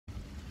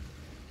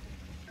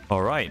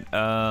All right.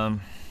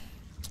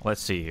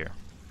 Let's see here.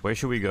 Where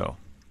should we go?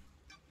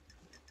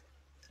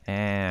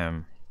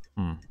 Have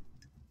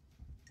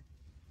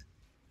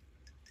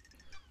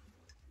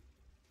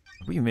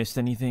we missed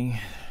anything?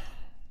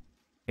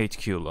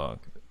 HQ log.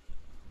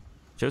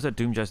 Shows that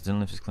Doomjust didn't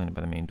lift his claim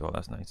by the main door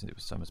last night since it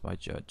was summoned by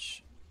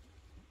Judge.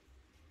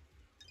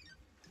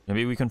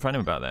 Maybe we confront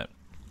him about that.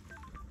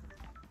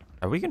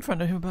 Are we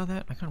confronting him about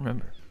that? I can't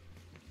remember.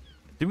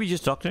 Did we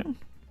just talk to him?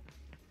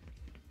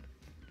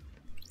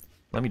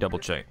 Let me double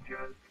check.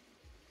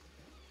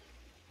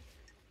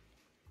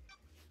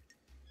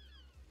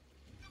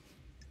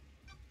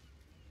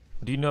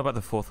 What do you know about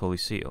the Fourth Holy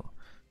Seal?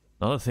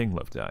 Not a thing,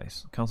 Love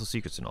Dice. Council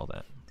secrets and all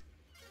that.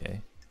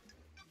 Okay.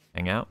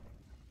 Hang out.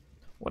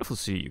 What if we'll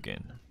see you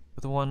again?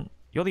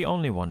 You're the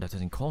only one that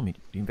doesn't call me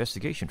the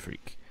investigation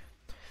freak.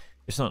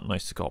 It's not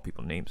nice to call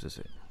people names, is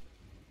it?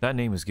 That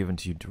name was given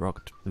to you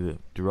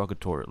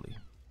derogatorily.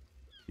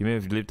 You may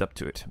have lived up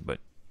to it, but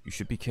you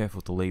should be careful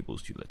with the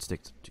labels you let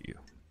stick to you.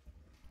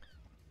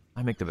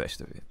 I make the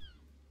best of it.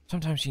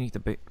 Sometimes you need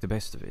the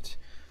best of it.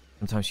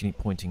 Sometimes you need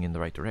pointing in the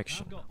right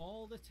direction. I've got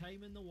all the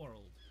time in the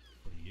world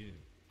for you.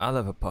 I'll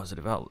have a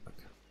positive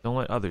outlook. Don't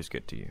let others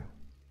get to you.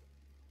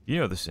 You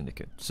know the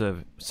Syndicate.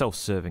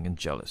 Self-serving and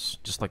jealous,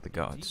 just like the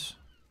gods.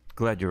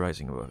 Glad you're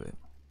rising above it.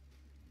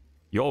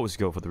 You always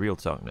go for the real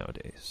talk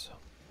nowadays.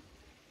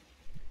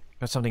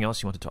 Got something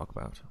else you want to talk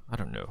about? I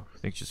don't know.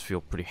 Things just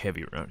feel pretty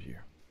heavy around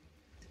here.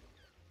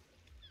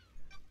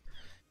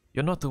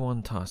 You're not the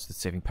one tasked with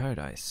saving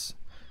paradise.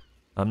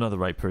 I'm not the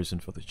right person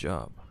for the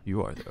job.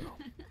 You are, though.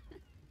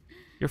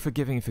 You're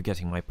forgiving and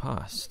forgetting my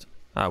past.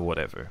 Ah,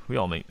 whatever. We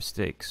all make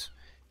mistakes.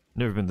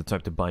 Never been the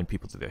type to bind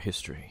people to their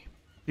history.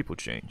 People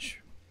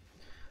change.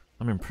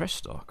 I'm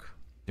impressed, Doc.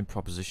 You didn't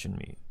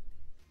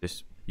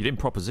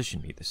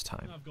proposition me this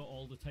time. I've got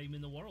all the time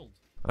in the world.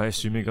 I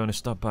assume you're going to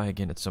stop by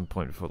again at some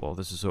point before all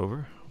this is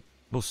over?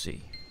 We'll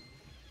see.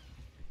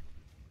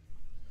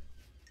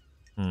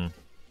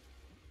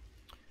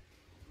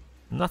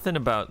 Nothing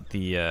about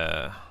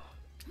the,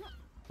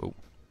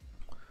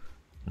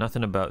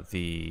 nothing about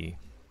the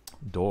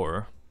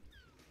door.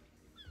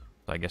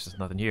 I guess there's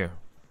nothing here.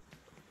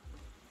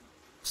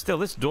 Still,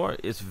 this door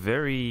is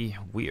very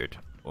weird,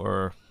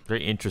 or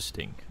very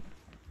interesting.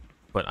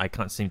 But I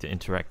can't seem to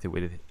interact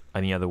with it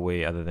any other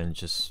way other than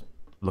just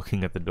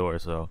looking at the door,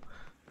 so...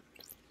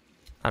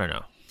 I don't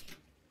know.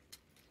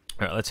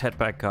 Alright, let's head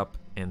back up,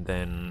 and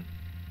then...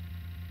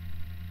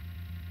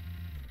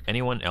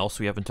 Anyone else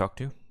we haven't talked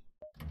to?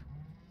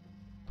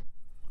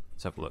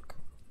 Let's have a look.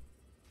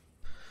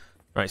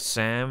 Alright,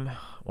 Sam,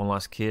 One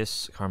Last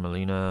Kiss,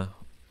 Carmelina.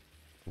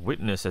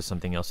 Witness has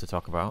something else to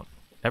talk about.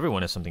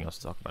 Everyone has something else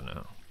to talk about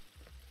now.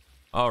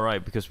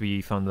 Alright, because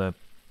we found the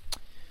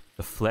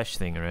flesh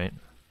thing, right?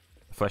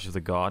 The flesh of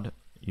the god,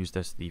 used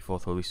as the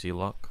Fourth Holy Seal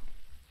lock.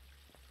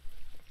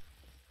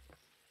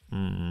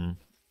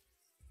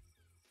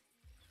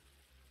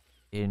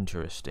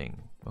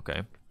 Interesting.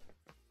 Okay.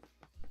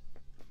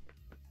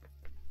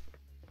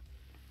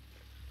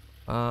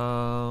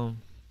 Right,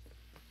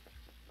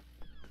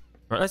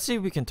 let's see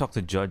if we can talk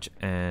to Judge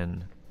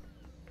and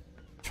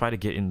try to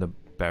get in the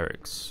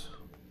barracks.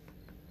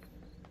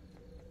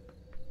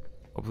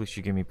 Hopefully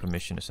she'll give me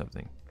permission or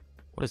something.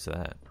 What is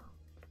that?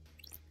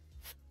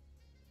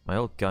 My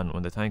old gun.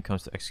 When the time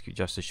comes to execute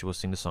justice, she will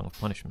sing the song of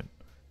punishment.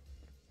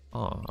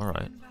 Oh,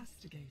 alright.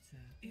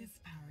 Is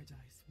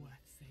paradise worth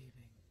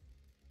saving?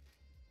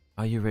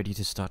 Are you ready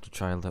to start the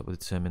trial that will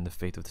determine the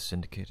fate of the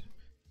Syndicate?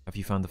 Have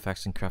you found the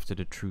facts and crafted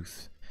the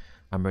truth?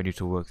 I'm ready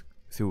to work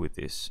through with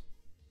this.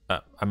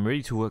 I'm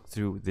ready to work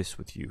through this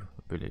with you,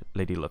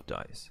 Lady Love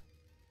Dies.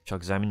 Shall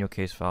examine your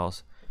case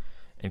files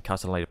and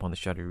cast a light upon the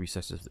shadowy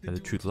recesses where the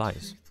truth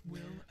lies.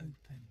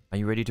 Are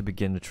you ready to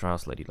begin the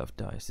trials, Lady Love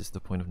Dies? This is the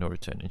point of no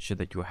return. Ensure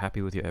that you are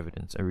happy with your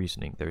evidence and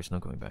reasoning. There is no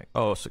going back.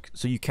 Oh,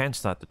 so you can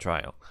start the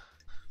trial.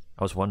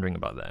 I was wondering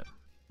about that.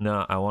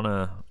 No, I want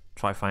to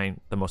try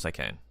find the most I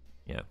can.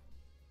 Yeah.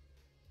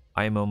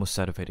 I am almost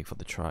satisfied for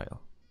the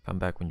trial. Come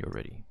back when you're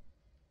ready.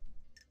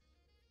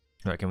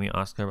 Alright, can we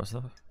ask her about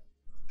stuff?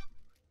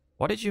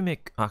 Why did you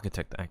make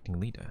Architect the acting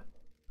leader?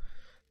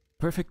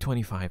 Perfect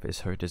 25 is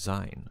her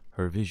design,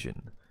 her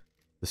vision.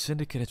 The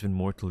Syndicate has been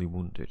mortally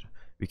wounded.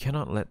 We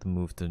cannot let the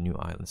move to the new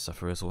island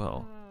suffer as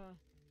well.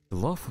 The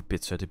law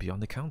forbids her to be on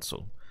the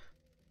council.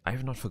 I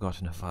have not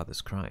forgotten her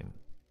father's crime.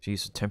 She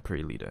is a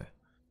temporary leader.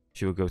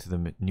 She will go to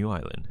the new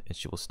island and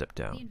she will step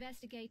down. The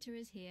investigator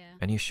is here.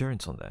 Any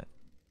assurance on that?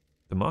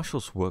 The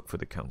marshals work for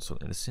the council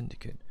and the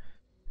Syndicate.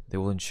 They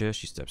will ensure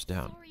she steps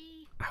down.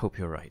 Sorry. I hope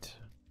you're right.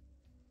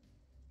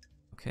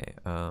 Okay,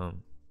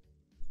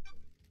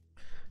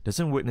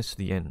 doesn't witness to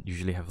the end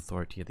usually have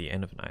authority at the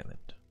end of an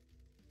island?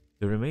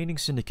 The remaining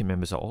Syndicate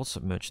members are all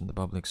submerged in the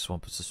bubbling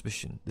swamp of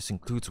suspicion. This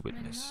includes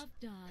witness.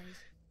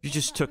 You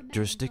just took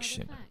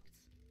jurisdiction.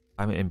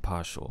 I'm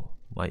impartial.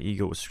 My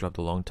ego was scrubbed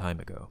a long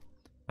time ago.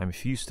 I'm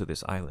fused to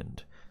this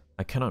island.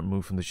 I cannot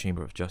move from the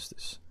chamber of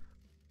justice.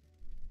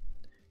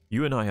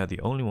 You and I are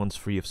the only ones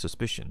free of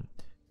suspicion.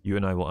 You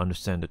and I will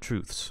understand the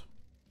truths.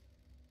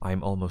 I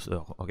am almost...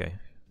 Oh, okay.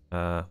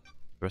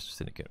 The rest of the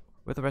syndicate.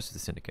 Where the rest of the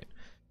syndicate?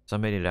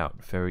 Some made it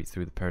out, ferried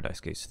through the Paradise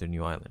Gates to the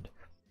new island.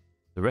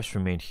 The rest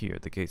remained here,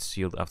 the gates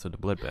sealed after the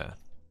bloodbath.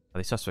 Are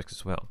they suspects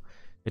as well?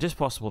 It is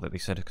possible that they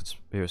set a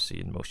conspiracy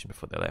in motion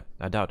before they left.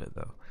 I doubt it,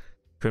 though.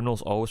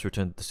 Criminals always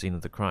return to the scene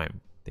of the crime.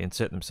 They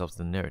insert themselves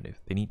in the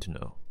narrative. They need to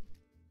know.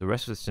 The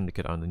rest of the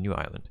syndicate are on the new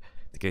island.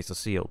 The gates are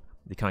sealed.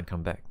 They can't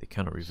come back. They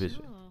cannot revisit.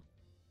 Sure.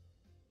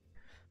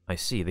 I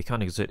see. They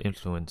can't exert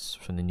influence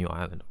from the new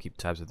island or keep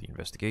tabs of the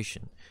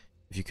investigation.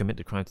 If you commit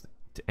the crime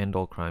to end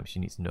all crimes,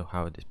 you need to know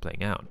how it is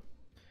playing out.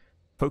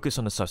 Focus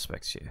on the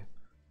suspects here.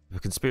 If a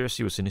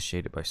conspiracy was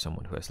initiated by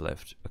someone who has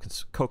left, a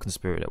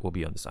co-conspirator will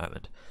be on this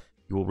island.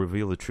 You will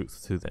reveal the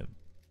truth to them.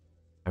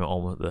 I'm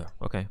almost there.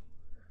 Okay.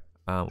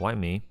 Why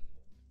me?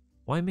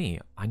 Why me?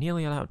 I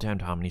nearly allowed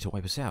Damned Harmony to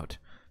wipe us out.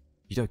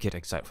 You don't get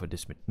exiled for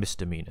this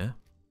misdemeanor.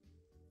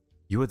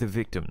 You are the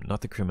victim,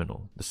 not the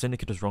criminal. The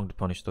syndicate is wrong to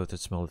punish those that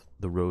smell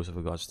the rose of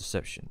a god's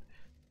deception.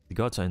 The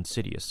gods are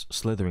insidious,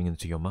 slithering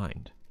into your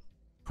mind.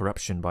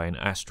 Corruption by an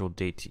astral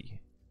deity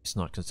is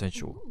not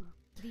consensual. Ooh,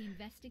 the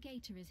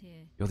investigator is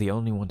here. You're the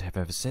only one to have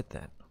ever said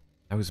that.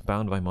 I was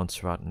bound by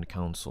Montserrat and the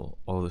council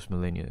all those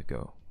millennia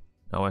ago.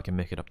 Now I can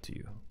make it up to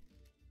you.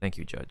 Thank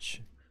you,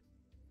 Judge.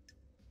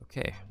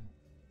 Okay.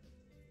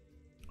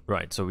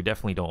 Right, so we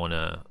definitely don't want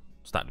to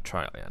start the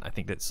trial yet. I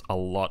think that's a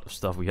lot of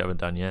stuff we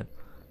haven't done yet.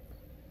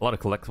 A lot of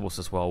collectibles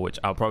as well, which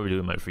I'll probably do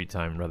in my free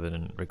time rather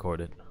than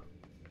record it.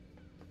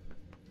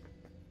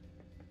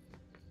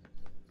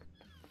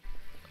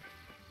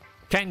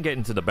 Can't get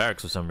into the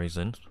barracks for some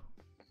reason.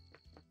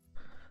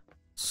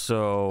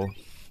 So,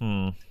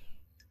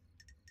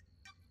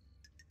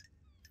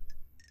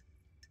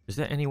 is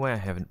there anywhere I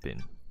haven't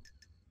been?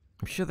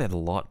 I'm sure there are a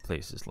lot of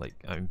places like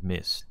I've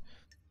missed.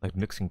 Like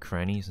nooks and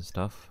crannies and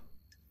stuff.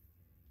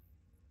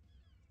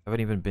 I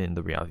haven't even been in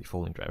the reality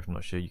folding drive. I'm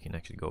not sure you can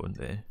actually go in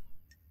there.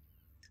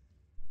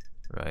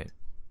 Right.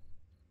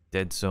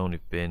 Dead zone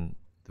we've been.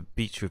 The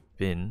beach we've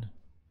been.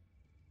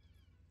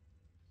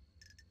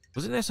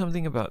 Wasn't there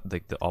something about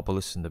like the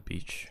obelisk in the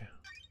beach?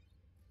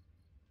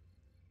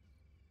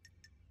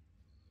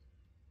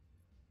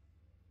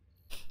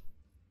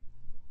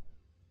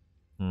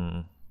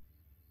 We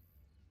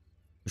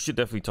should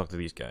definitely talk to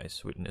these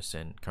guys, Witness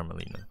and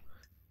Carmelina.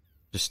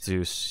 Just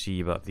to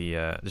see about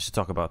the, just to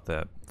talk about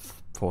the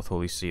fourth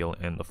holy seal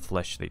and the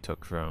flesh they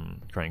took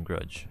from Crying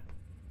Grudge.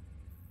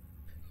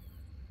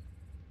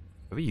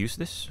 Have we used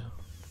this?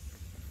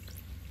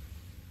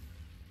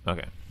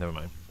 Okay, never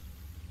mind.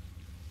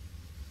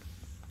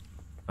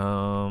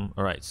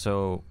 Alright,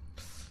 so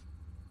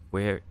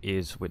where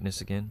is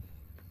Witness again?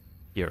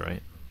 Here,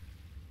 right?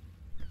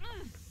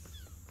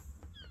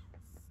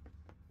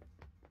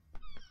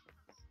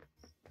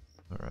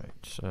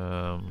 Alright,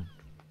 alright,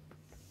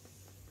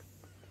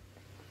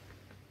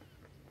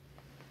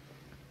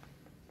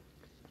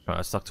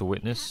 let's talk to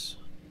Witness.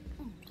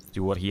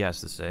 Do what he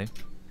has to say.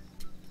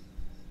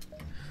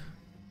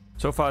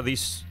 So far,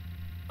 these...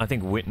 I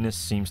think Witness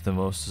seems the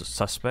most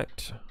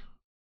suspect.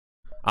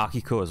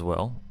 Akiko as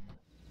well.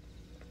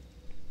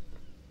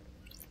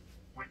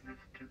 Witness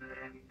to the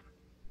end.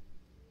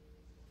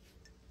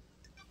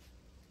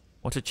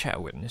 Want to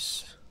chat,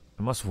 Witness?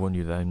 I must warn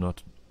you that I'm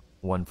not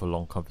one for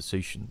long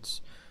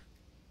conversations.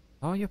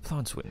 How are your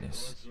plants,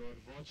 Witness?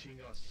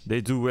 They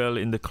do well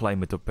in the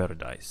climate of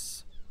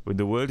paradise. When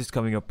the world is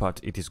coming apart,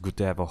 it is good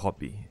to have a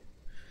hobby.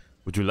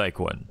 Would you like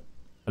one?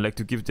 I like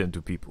to give them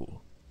to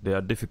people. They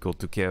are difficult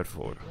to care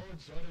for.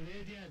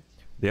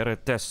 They are a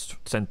test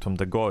sent from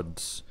the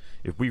gods.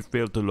 If we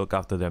fail to look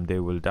after them, they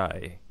will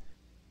die.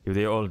 If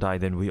they all die,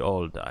 then we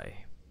all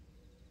die.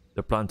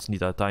 The plants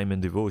need our time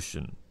and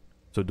devotion.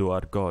 So do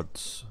our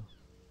gods.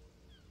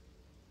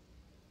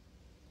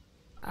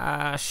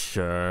 Ah,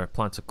 sure.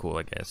 Plants are cool,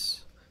 I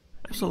guess.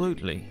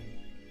 Absolutely.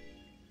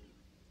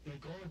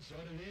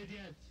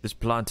 This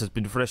plant has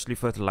been freshly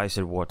fertilized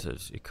and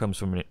watered. It comes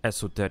from an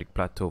esoteric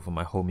plateau from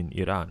my home in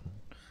Iran.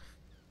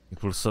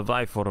 It will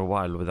survive for a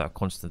while without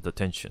constant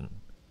attention.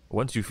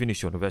 Once you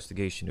finish your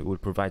investigation, it will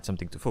provide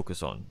something to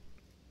focus on.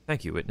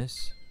 Thank you,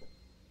 Witness.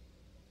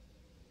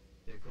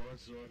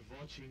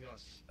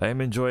 I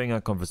am enjoying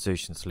our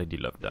conversations, Lady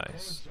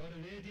Lovedice.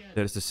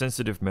 There is a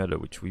sensitive matter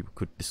which we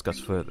could discuss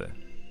further.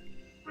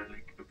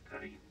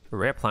 A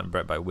rare plant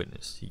bred by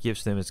Witness. He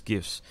gives them as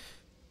gifts,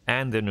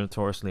 and they're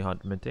notoriously hard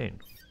to maintain.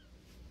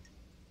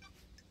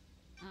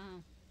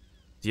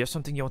 Do you have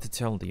something you want to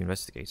tell the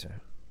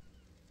investigator?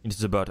 It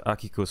is about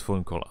Akiko's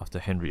phone call after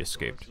Henry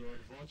escaped.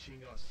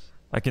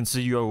 I can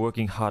see you are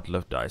working hard,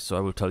 Lovedice, so I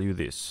will tell you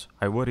this.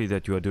 I worry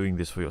that you are doing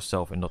this for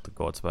yourself and not the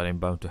gods, but I am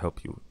bound to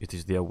help you. It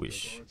is their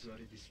wish.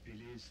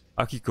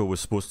 Akiko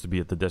was supposed to be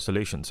at the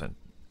desolation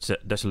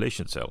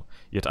cell,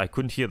 yet I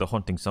couldn't hear the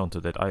haunting sound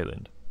of that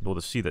island, nor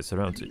the sea that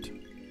surrounds it.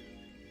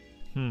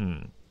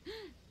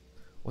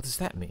 What does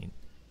that mean?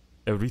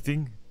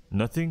 Everything?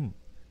 Nothing?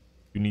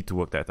 You need to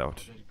work that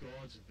out.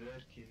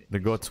 The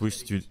gods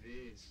wished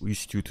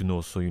you to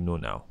know, so you know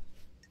now.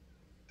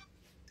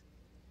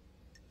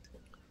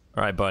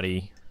 Alright,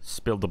 buddy.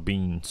 Spill the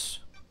beans.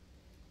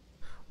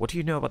 What do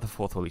you know about the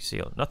Fourth Holy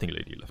Seal? Nothing,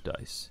 Lady Left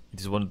Eyes.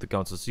 It is one of the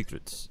Council's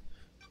secrets.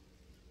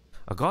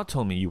 A god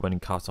told me you went and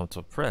cast out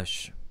some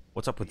fresh.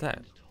 What's up with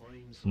that?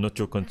 Not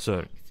your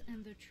concern. Facts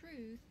and the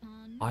truth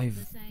are not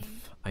the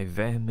same. I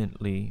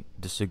vehemently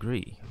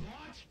disagree.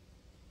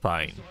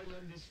 Fine.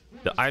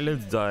 The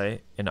islands die,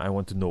 and I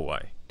want to know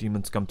why.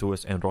 Demons come to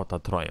us and rot our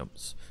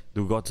triumphs.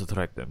 Do gods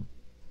attract them?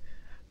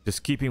 Does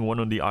keeping one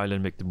on the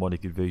island make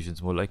demonic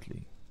invasions more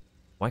likely?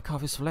 Why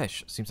carve his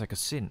flesh? Seems like a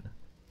sin.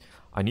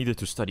 I needed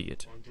to study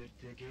it.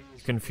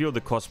 You can feel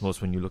the cosmos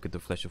when you look at the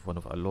flesh of one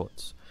of our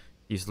lords.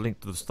 He is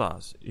linked to the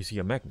stars. Is he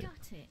a magnet?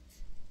 Got it.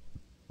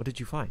 What did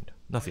you find?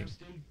 Nothing.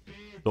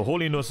 The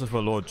holiness of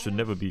our Lord should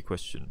never be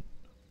questioned.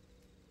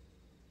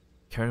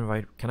 Can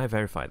I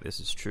verify this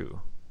is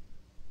true?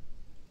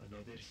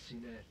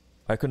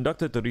 I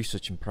conducted the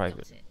research in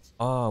private. Got it.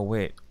 Ah,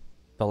 wait.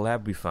 The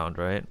lab we found,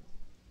 right?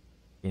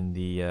 In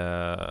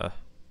the,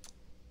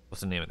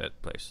 what's the name of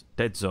that place?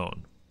 Dead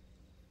Zone.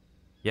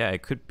 Yeah,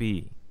 it could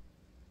be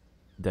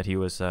that he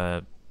was,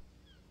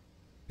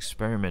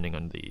 experimenting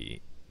on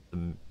the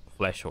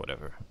flesh or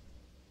whatever.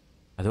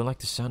 I don't like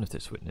the sound of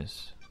this,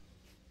 witness.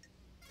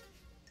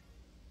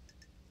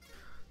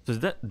 So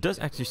that does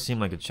actually seem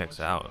like it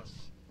checks out.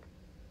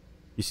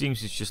 He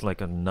seems he's just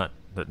like a nut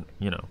that,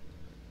 you know,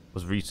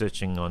 was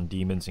researching on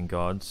demons and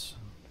gods.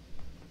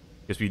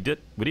 Because we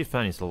did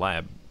find his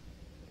lab.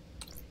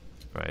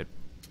 Right.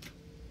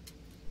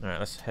 Alright,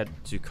 let's head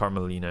to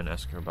Carmelina and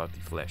ask her about the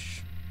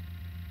flesh.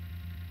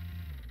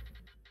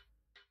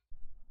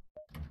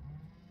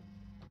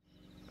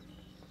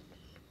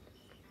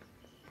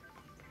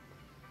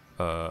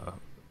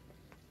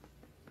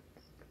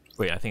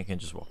 Wait, I think I can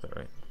just walk there,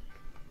 right?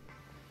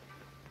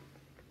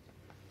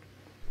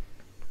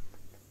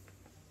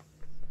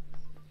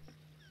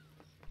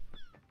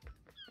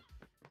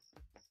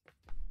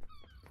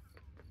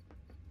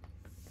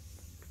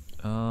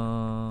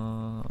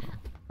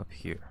 Up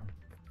here.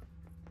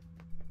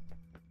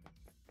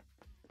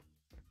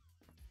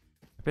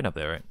 I've been up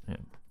there, right? Yeah.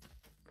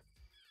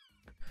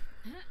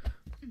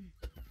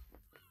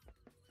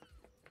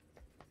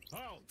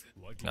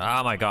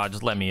 Oh my god,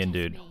 just let me in,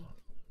 dude.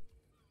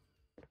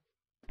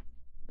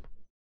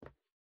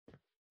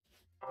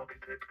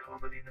 Architect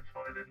Carmelina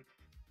Silence.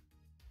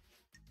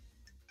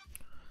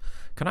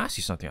 Can I ask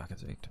you something,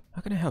 Architect?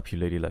 How can I help you,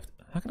 Lady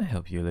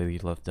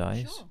Left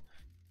Eyes? Sure.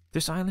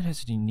 This island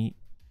has a unique,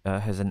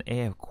 has an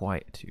air of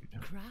quietude.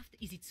 Craft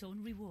is its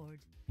own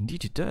reward.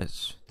 Indeed it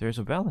does. There is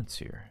a balance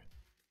here.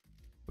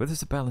 Where does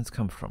the balance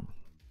come from?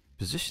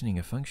 Positioning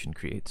a function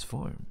creates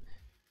form.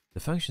 The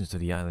functions of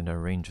the island are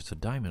arranged as a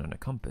diamond on a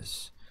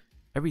compass.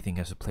 Everything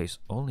has a place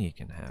only it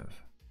can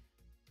have.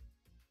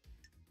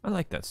 I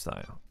like that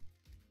style.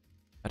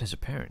 That is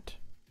apparent.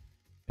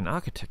 An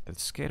architect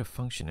that's scared of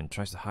function and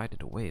tries to hide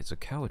it away is a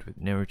coward with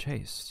narrow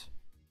taste.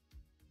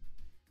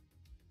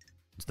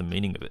 What's the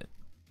meaning of it?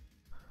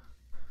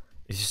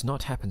 It is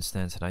not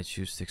happenstance that I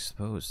choose to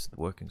expose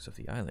the workings of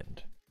the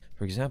island.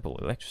 For example,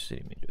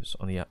 electricity meters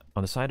on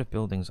the side of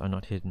buildings are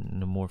not hidden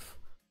in a more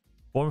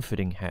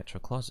form-fitting hatch or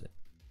closet.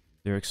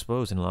 They are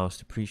exposed and allow us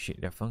to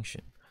appreciate their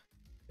function.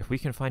 If we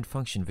can find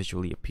function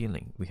visually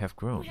appealing, we have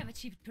grown. We have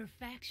achieved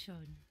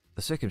perfection.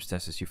 The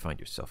circumstances you find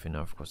yourself in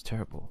are of course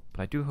terrible,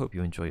 but I do hope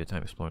you enjoy your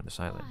time exploring this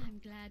island. Oh, I'm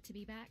glad to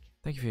be back.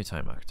 Thank you for your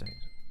time, Architect.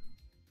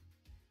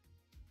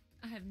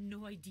 I have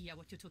no idea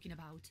what you're talking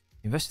about.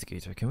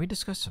 Investigator, can we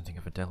discuss something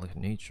of a delicate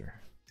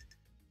nature?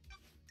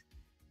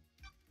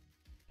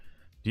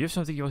 Do you have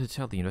something you want to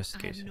tell the I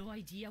investigator? have no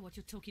idea what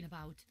you're talking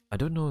about. I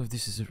don't know if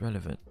this is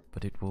irrelevant,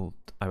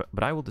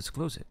 but I will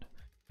disclose it.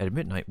 At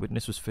midnight,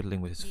 witness was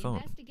fiddling with his The phone.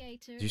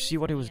 investigator Did you is see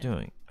what he was here.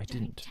 doing? I Don't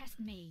didn't. test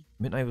me.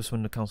 Midnight was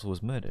when the council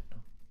was murdered.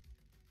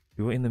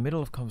 We were in the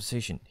middle of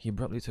conversation. He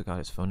abruptly took out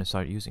his phone and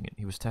started using it.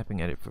 He was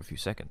tapping at it for a few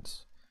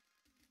seconds.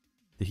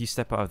 Did he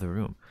step out of the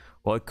room?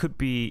 Well, it could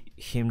be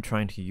him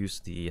trying to use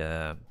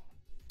the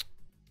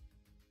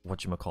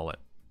whatchamacallit,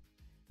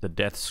 the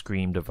death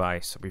scream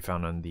device that we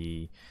found on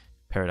the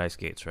Paradise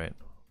Gates, right?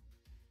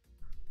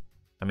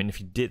 I mean, if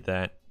he did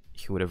that,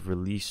 he would have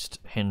released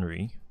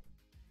Henry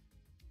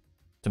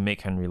to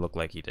make Henry look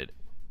like he did,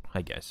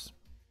 I guess.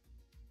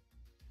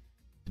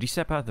 Did he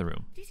step out of the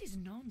room? This is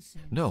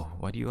nonsense. No,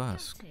 why do you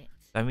ask? Got it.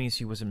 That means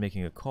he wasn't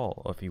making a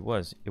call, or if he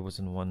was, it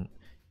wasn't one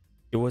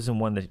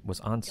that was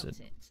answered.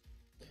 Got it.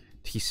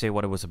 Did he say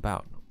what it was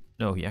about?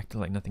 No, he acted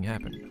like nothing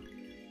happened.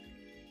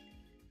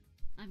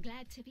 I'm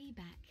glad to be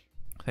back.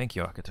 Thank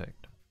you,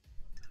 Architect.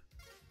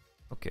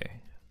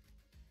 Okay.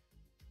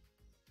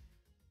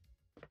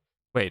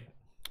 Wait.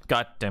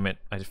 God damn it.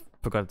 I just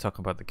forgot to talk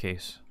about the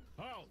case.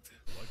 Halt!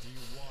 What do you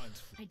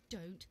want? I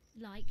don't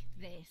like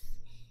this.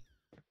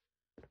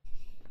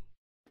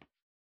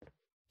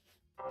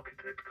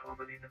 Architect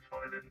Carmelina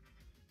Silence.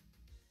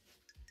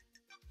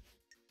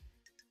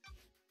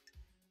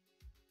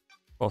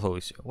 Fourth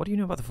Holy Seal. What do you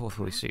know about the Fourth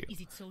Holy Craft Seal?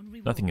 is its own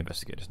reward. Nothing,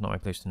 investigators. Not my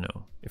place to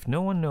know. If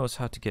no one knows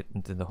how to get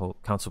into the whole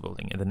council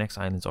building, and the next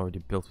island's already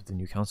built with the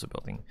new council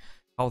building,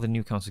 how will the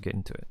new council get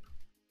into it?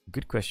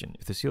 Good question.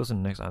 If the seals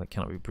in the next island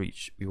cannot be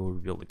breached, we will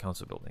rebuild the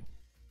council building.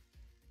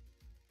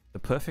 The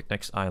perfect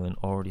next island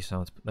already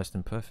sounds less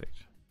than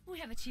perfect. We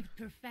have achieved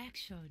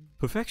perfection.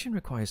 Perfection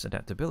requires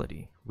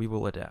adaptability. We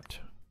will adapt.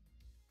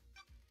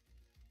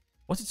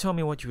 Want to tell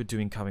me what you were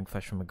doing carving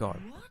flesh from a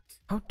god? What?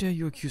 How dare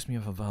you accuse me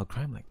of a vile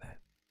crime like that?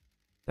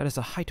 That is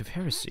the height of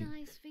heresy.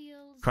 Paradise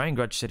feels... Crying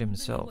Grudge said Believe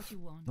himself, what you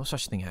want. no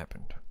such thing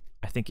happened.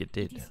 I think it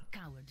It did. is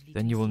cowardly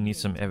Then to you will need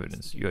some investigate,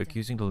 evidence. You are investigator.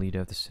 accusing the leader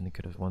of the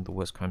syndicate of one of the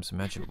worst crimes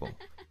imaginable.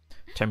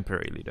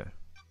 Temporary leader.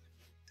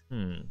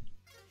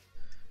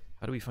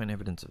 How do we find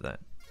evidence of that?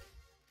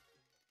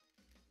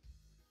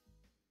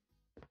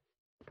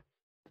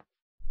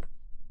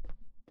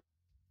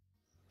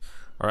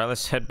 Alright,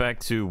 let's head back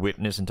to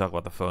Witness and talk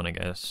about the phone, I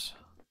guess.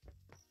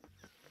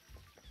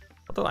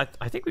 Although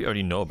I think we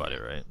already know about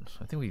it, right?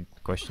 I think we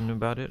questioned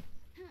about it.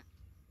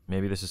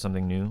 Maybe this is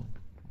something new.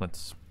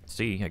 Let's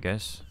see, I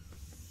guess.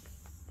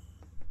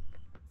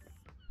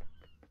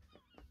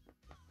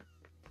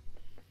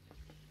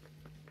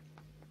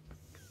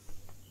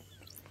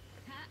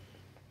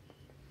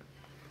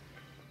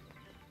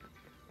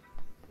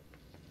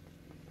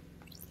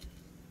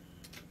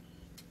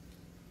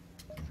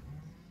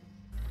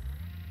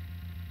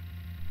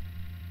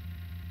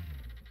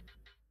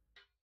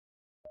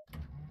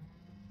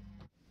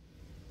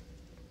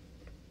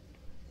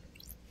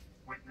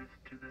 Witness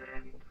to the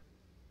end.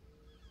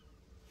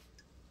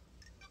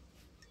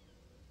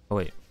 Oh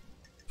wait.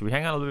 Should we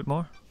hang out a little bit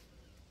more?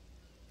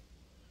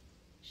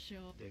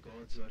 Sure.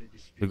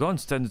 The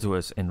gods tended to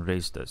us and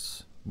raised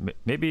us.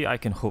 Maybe I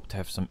can hope to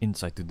have some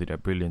insight into their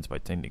brilliance by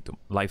tending to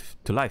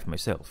life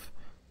myself.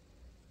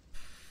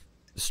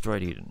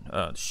 Destroyed Eden.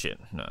 Oh shit.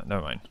 No,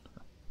 never mind.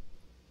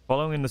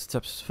 Following in the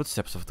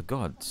footsteps of the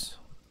gods,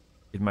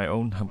 in my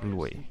own humble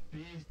way.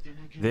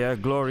 They are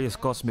glorious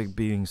cosmic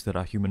beings that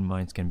our human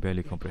minds can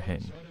barely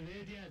comprehend.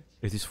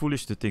 It is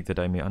foolish to think that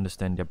I may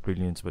understand their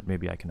brilliance, but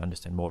maybe I can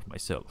understand more of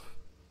myself.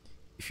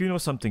 If you know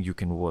something you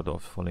can ward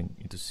off falling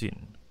into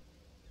sin,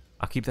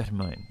 I'll keep that in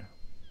mind.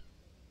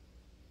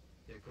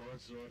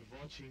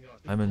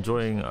 I'm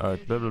enjoying blah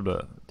blah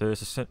blah. There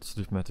is a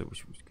sensitive matter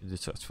which we can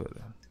discuss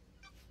further.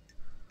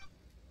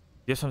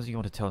 You have something you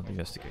want to tell and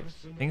investigate.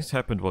 Things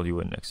happened while you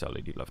were in exile,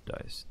 Lady Love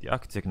dies. The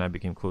architect and I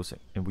became closer,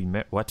 and we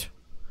met. What?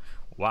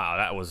 Wow,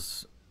 that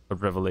was a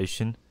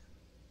revelation.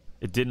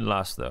 It didn't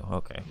last though.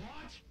 Okay.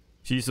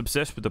 She's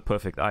obsessed with the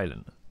perfect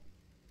island.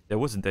 There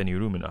wasn't any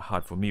room in her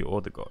heart for me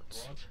or the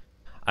gods.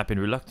 I've been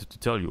reluctant to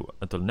tell you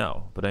until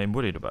now, but I am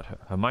worried about her.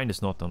 Her mind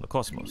is not on the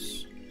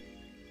cosmos.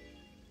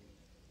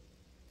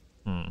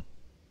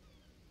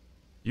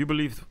 You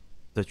believe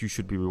that you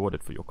should be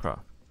rewarded for your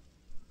craft?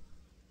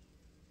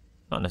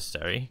 Not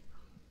necessary.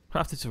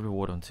 Craft is a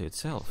reward unto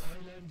itself.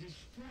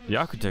 The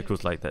architect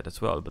was like that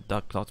as well, but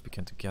dark clouds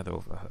began to gather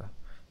over her.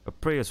 Her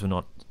prayers were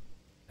not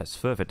as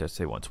fervent as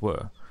they once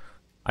were.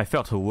 I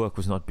felt her work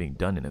was not being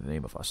done in the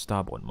name of our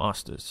starborn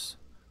masters.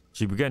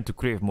 She began to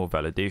crave more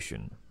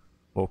validation,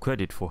 or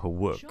credit for her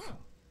work. Sure.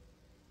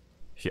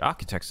 She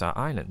architects our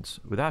islands.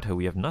 Without her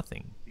we have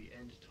nothing.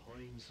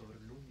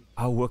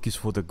 Our work is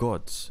for the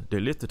gods. They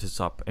lifted us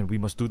up, and we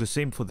must do the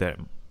same for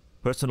them.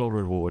 Personal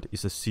reward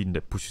is a sin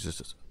that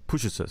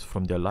pushes us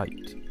from their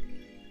light.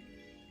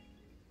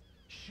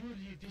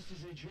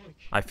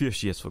 I fear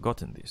she has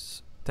forgotten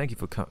this. Thank you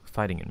for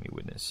fighting in me,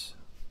 Witness.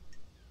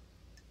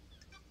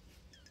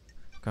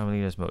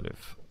 Carmelina's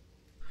motive.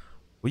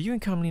 Were you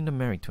and Carmelina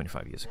married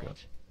 25 years ago?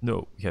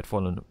 No, we had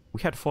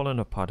fallen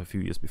apart a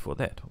few years before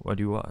that. Why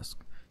do you ask?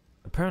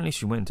 Apparently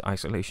she went into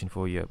isolation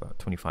for a year about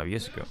 25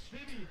 years ago.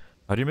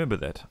 I remember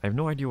that. I have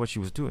no idea what she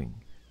was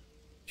doing.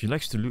 She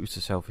likes to lose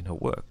herself in her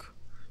work.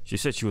 She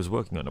said she was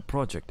working on a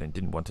project and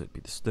didn't want to be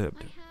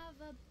disturbed. I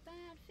have a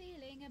bad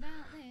feeling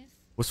about this.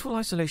 Was full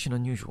isolation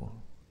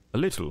unusual? A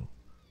little,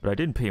 but I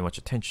didn't pay much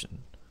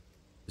attention.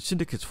 The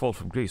syndicate's fall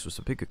from grace was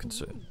a bigger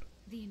concern.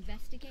 The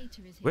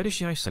investigator is here. Where does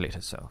she isolate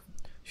herself?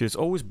 She has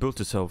always built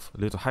herself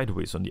little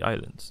hideaways on the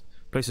islands,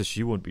 places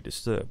she won't be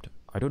disturbed.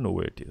 I don't know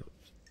where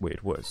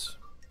it was.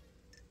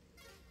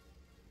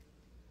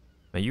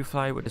 May you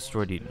fly with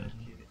destroyed Eden.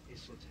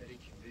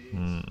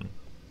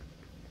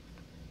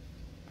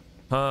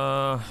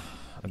 I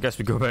guess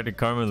we go back to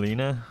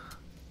Carmelina.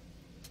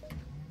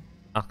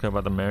 Ask her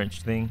about the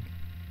marriage thing.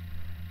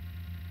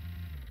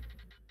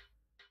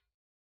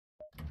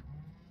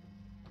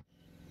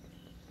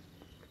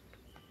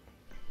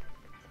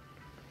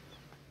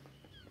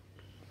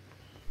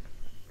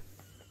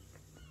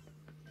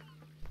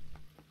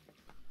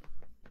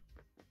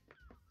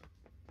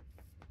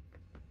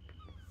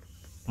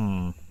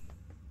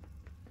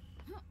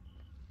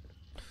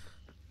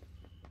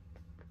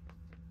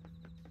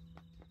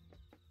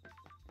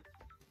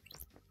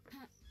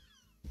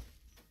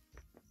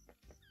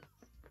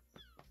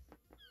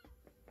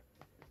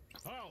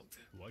 Halt!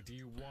 What do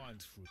you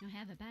want, food? I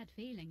have a bad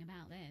feeling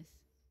about this.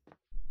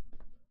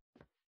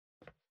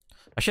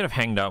 I should have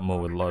hanged out more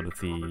with a lot of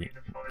the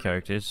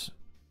characters,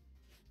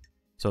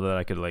 so that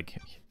I could like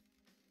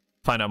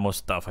find out more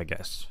stuff, I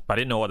guess. But I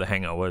didn't know what the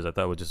hangout was. I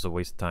thought it was just a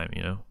waste of time,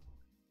 you know?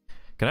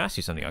 Can I ask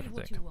you something, Tell me what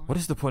Architect? you want. What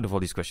is the point of all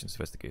these questions,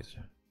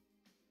 Investigator?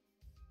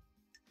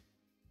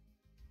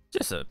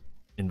 Just a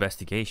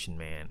Investigation,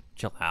 man.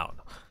 Chill out.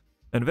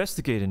 An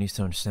investigator needs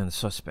to understand the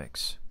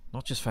suspects,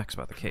 not just facts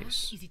about the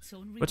case. Is its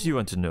own What do you reward.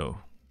 want to know?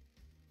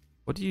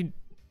 What do you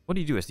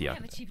do as the We have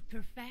architect? achieved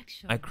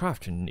perfection. I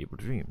craft and enable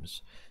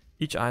dreams.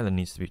 Each island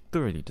needs to be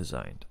thoroughly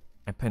designed.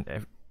 I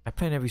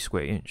plan every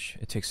square inch.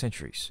 It takes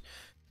centuries.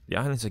 The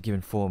islands are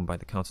given form by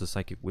the council's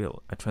psychic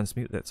will. I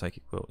transmute that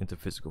psychic will into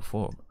physical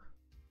form.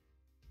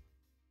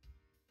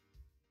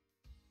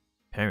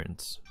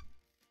 Parents.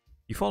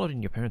 You followed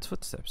in your parents'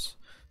 footsteps.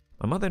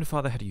 My mother and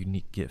father had a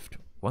unique gift,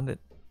 one that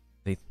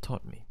they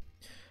taught me.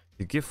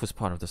 The gift was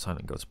part of the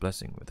Silent God's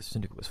blessing when the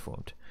syndicate was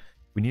formed.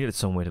 We needed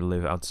somewhere to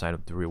live outside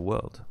of the real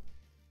world.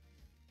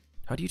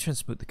 How do you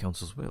transmute the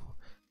council's will?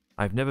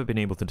 I've never been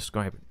able to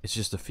describe it. It's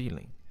just a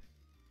feeling.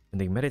 When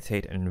they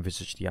meditate and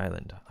envisage the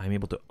island, I am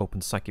able to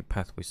open psychic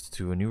pathways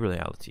to a new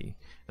reality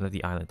and let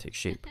the island take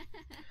shape.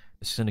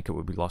 The syndicate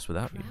would be lost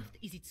without you. Craft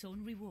is its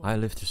own reward. I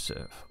live to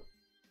serve.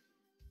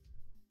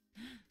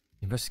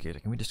 Investigator,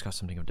 can we discuss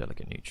something of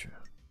delicate nature?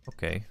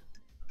 Okay.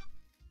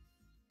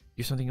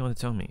 You have something you want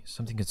to tell me?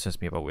 Something concerns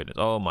me about witness.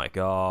 Oh my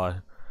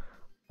god.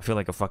 I feel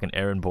like a fucking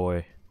errand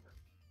boy.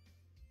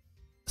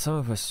 Some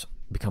of us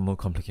become more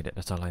complicated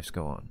as our lives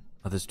go on.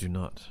 Others do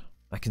not.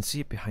 I can see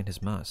it behind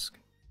his mask.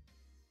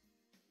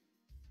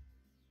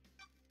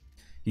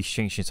 He's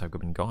changed since I've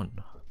been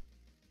gone.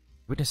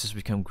 Witness has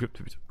become gripped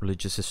with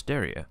religious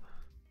hysteria.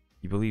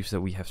 He believes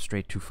that we have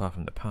strayed too far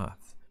from the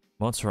path.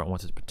 Montserrat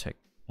wanted to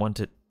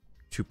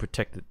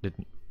protect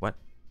what?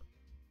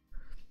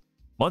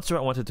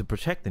 Montserrat wanted to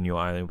protect the new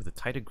island with a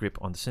tighter grip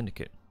on the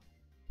syndicate.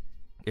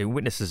 In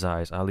Witness's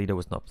eyes, our leader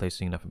was not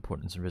placing enough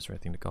importance in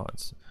resurrecting the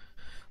gods.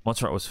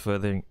 Montserrat was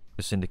furthering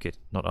the syndicate,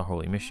 not our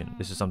holy mission.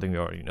 This is something we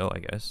already know, I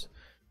guess.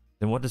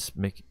 Then what does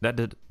make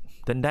that?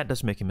 Then that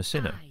does make him a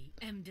sinner.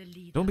 I am the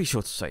leader. Don't be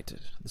short-sighted.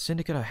 The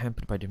syndicate are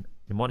hampered by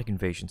demonic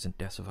invasions and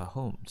deaths of our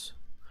homes.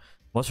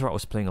 Montserrat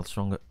was playing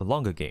a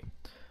longer game,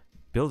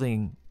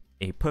 building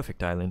a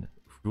perfect island,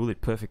 rule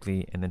it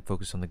perfectly, and then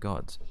focus on the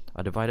gods.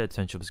 Our divided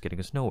attention was getting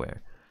us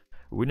nowhere.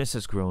 Witness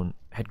had grown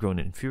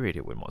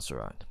infuriated with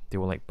Montserrat. They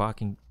were like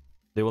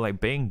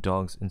baying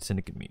dogs in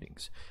syndicate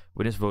meetings.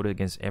 Witness voted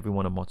against every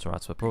one of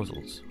Montserrat's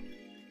proposals.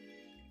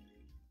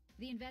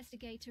 The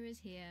investigator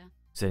is here.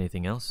 Is there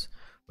anything else?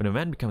 When a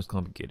man becomes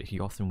complicated, he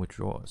often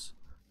withdraws.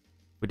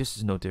 Witness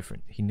is no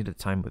different. He needed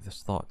time with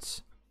his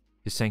thoughts.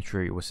 His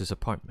sanctuary was his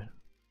apartment.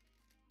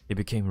 It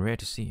became rare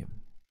to see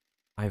him.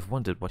 I have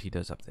wondered what he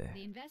does up there.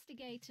 The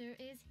investigator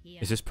is here.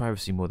 Is his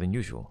privacy more than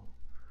usual?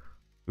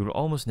 We would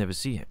almost never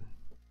see him.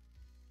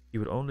 He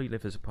would only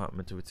leave his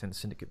apartment to attend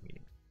syndicate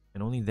meetings,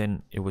 and only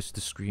then it was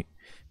to scream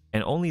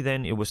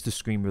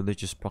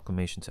religious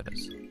proclamations at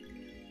us.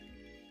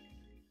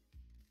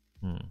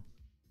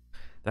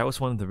 That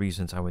was one of the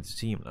reasons I went to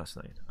see him last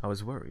night. I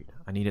was worried.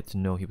 I needed to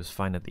know he was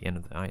fine at the end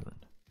of the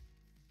island.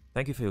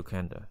 Thank you for your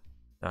candor,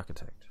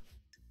 architect.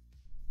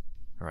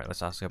 Alright,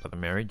 let's ask about the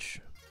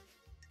marriage.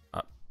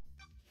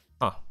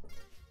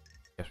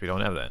 Guess we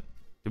don't have that.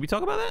 Did we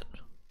talk about that?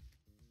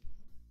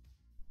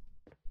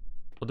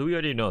 Or do we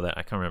already know that?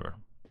 I can't remember.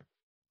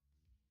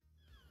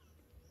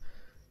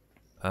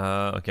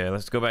 Okay,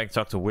 let's go back and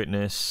talk to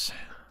Witness.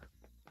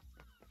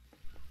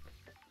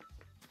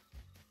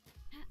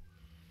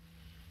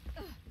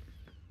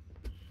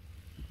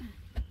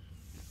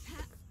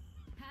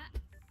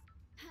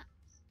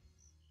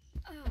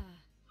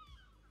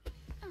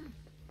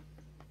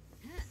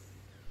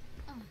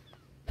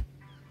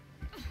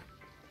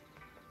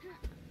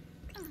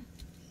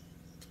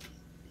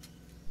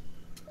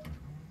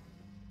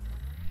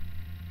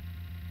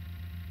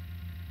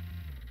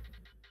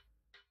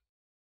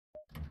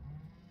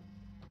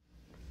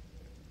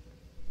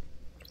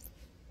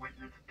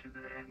 Witness to the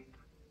end.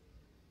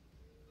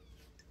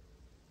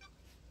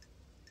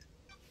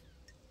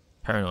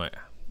 Paranoia.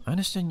 I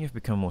understand you've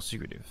become more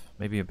secretive.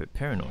 Maybe a bit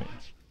paranoid.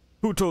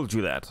 Who told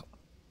you that?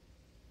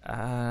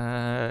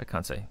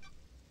 Can't say.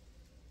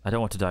 I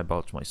don't want to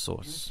divulge my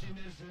source.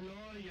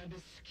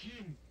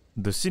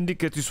 The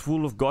syndicate is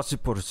full of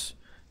gossipers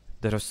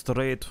that have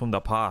strayed from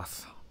the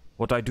path.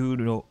 What I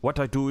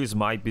do is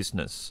my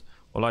business.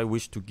 All I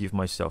wish to give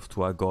myself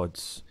to our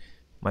gods.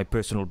 My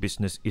personal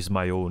business is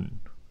my own.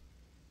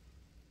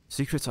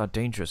 Secrets are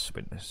dangerous,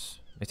 Witness.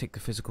 They take the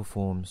physical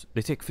forms.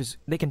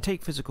 They can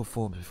take physical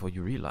forms before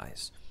you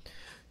realize.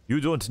 You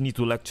don't need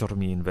to lecture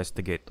me,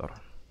 investigator.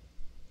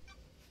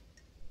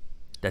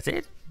 That's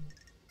it?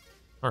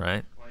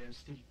 Alright. I am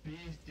still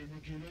bathed in the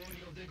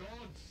glory of the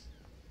gods.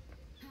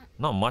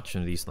 Not much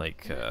in these,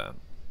 like,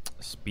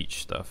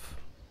 speech stuff.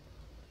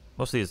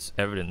 Mostly it's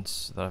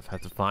evidence that I've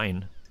had to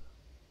find.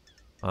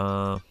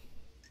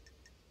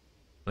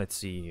 Let's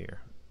see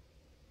here.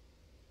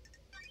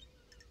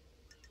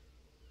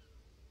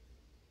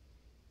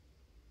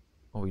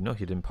 Oh, we know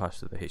he didn't pass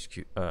to the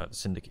HQ, the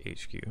Syndicate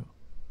HQ.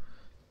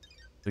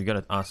 So we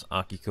gotta ask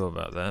Akiko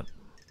about that.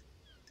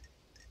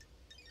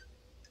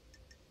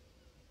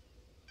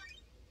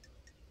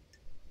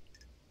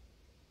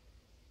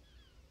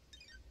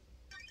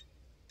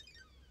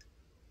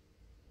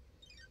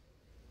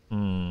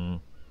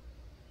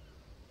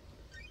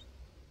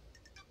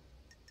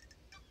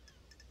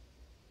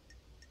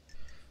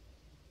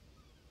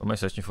 What am I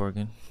searching for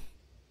again?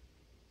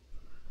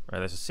 Right,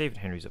 there's a safe in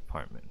Henry's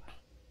apartment.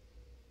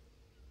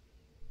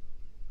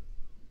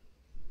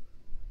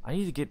 I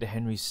need to get to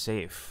Henry's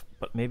safe,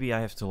 but maybe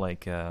I have to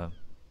like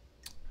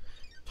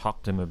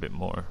talk to him a bit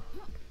more.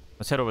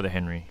 Let's head over to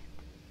Henry.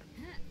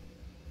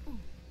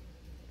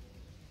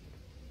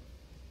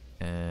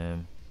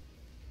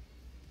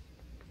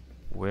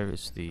 Where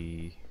is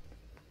the...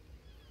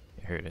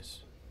 Here it is.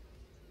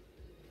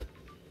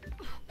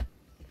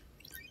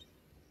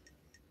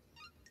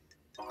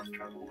 Fast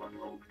travel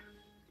unlocked.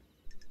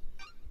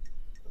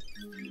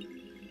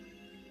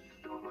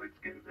 Starlight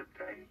skins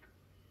obtained.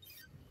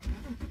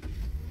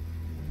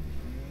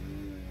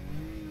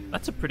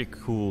 That's a pretty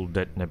cool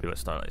Dead Nebula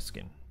Starlight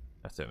skin,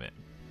 I have to admit.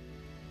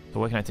 So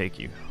where can I take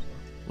you?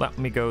 Let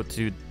me go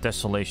to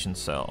Desolation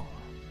Cell.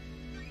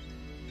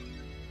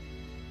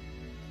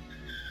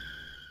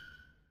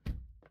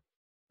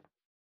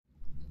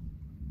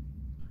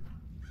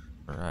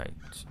 Right.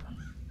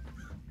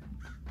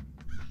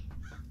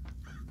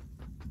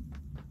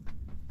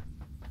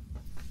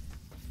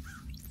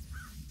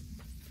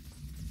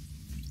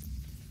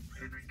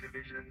 Henry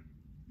Division.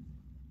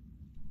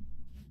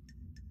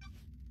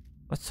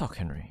 Let's talk,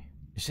 Henry.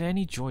 Is there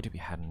any joy to be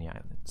had in the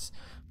islands?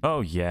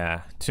 Oh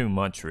yeah, too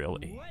much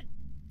really. What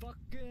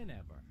fucking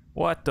ever?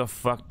 What the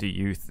fuck do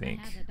you I think?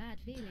 have a bad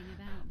feeling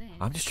about this.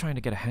 I'm just trying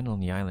to get a handle on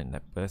the island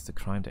that birthed the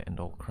crime to end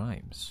all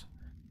crimes.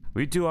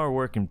 We do our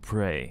work and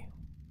pray.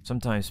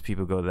 Sometimes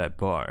people go to that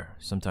bar.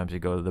 Sometimes they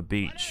go to the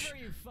beach.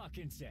 Whatever you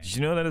fucking say. Did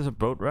you know that there's a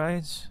boat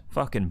rides?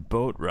 Fucking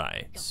boat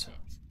rides. Got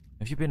it.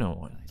 Have you been on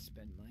one? I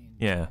spent my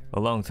Yeah, entire a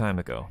long time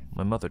ago.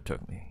 My mother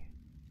took me.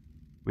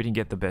 We didn't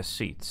get the best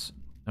seats.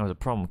 I was a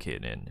problem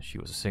kid and she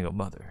was a single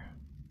mother.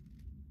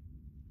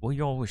 Well,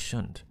 you always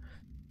shunned.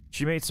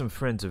 She made some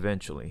friends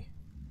eventually.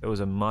 There was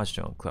a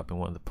mahjong club in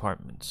one of the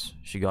apartments.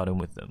 She got in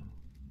with them.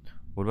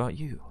 What about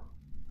you?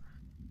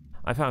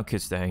 I found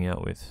kids to hang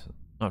out with.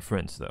 Not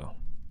friends, though.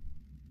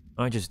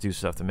 I just do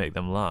stuff to make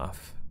them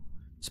laugh.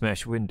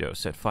 Smash windows,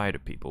 set fire to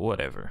people,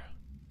 whatever.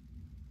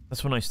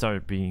 That's when I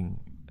started being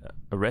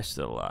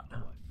arrested a lot.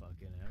 What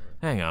fucking ever?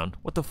 Hang on,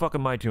 what the fuck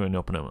am I doing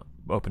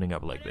opening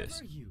up like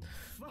this? Whatever you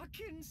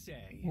fucking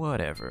say.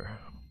 Whatever.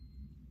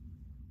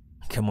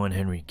 Come on,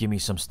 Henry, give me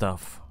some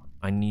stuff.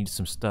 I need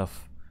some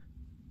stuff.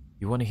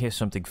 You want to hear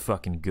something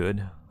fucking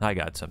good? I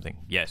got something.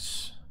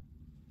 Yes.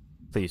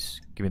 Please,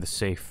 give me the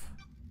safe.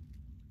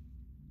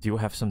 Do you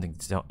have something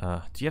to tell,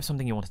 do you have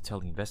something you want to tell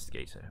the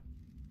investigator?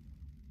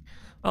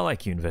 I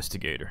like you,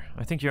 investigator.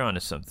 I think you're onto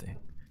something.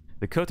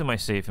 The code to my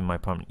safe in my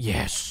apartment.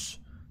 Yes!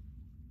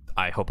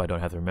 I hope I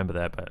don't have to remember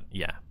that, but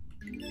yeah.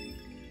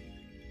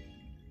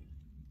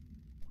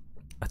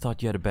 I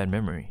thought you had a bad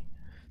memory.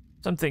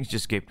 Some things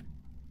just get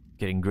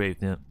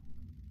engraved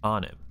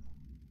on it.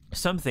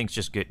 Some things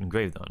just get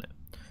engraved on it.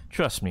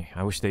 Trust me,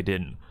 I wish they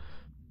didn't.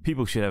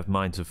 People should have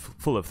minds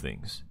full of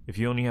things. If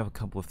you only have a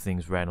couple of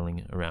things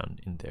rattling around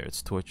in there,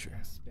 it's torture.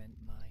 I spent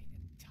my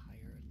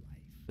entire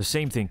life. The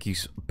same thing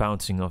keeps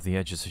bouncing off the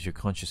edges of your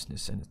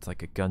consciousness, and it's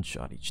like a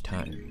gunshot each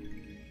time.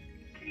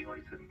 Key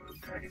item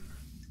obtained.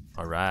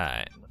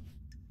 Alright.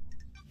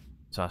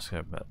 Let's ask her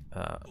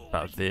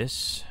about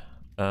this.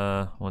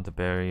 Want the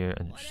barrier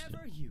and...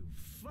 Whatever you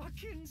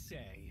fucking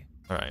say.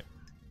 Alright.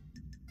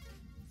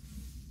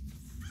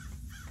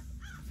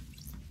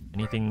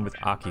 Anything with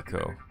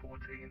Akiko?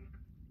 14.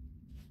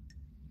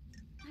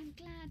 I'm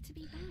glad to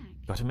be back.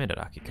 Got a minute,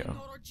 Akiko.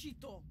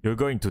 You're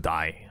going to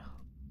die.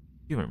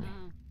 Humor me.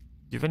 Oh, Do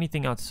you have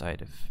anything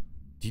outside of...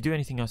 Do you do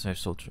anything outside of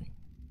soldiering?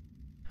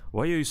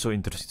 Why are you so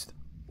interested?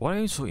 Why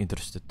are you so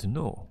interested to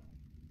know?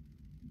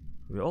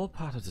 We're all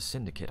part of the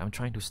syndicate. I'm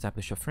trying to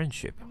establish a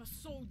friendship. I'm a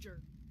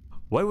soldier.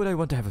 Why would I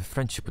want to have a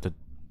friendship with a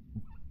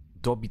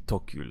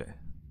Dobitokule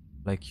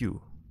like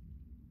you?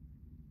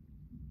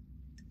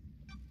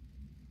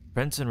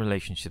 Friends and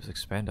relationships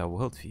expand our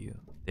worldview.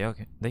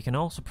 They can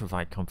also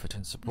provide comfort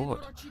and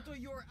support.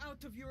 You're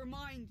out of your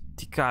mind.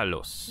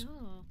 Tikalos.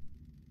 sure.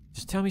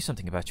 Just tell me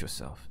something about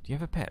yourself. Do you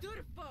have a pet?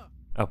 Durfa.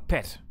 A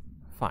pet?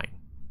 Fine.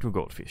 2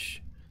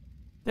 goldfish.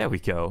 There we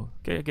go.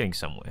 Getting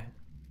somewhere.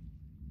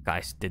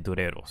 Guys de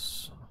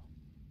Dureros.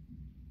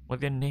 What are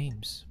their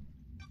names?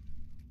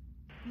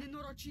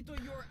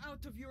 Nenorachito, you're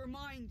out of your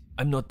mind.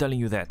 I'm not telling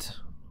you that.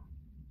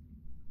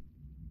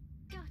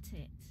 Got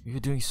it. You're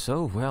doing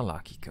so well,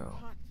 Akiko.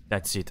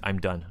 That's it. I'm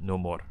done. No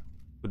more.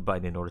 Goodbye,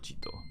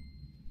 Nenorachito.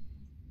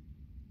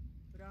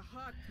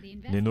 Rahat. The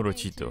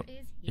Nenorachito. investigator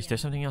is Is there here.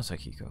 something else,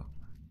 Akiko?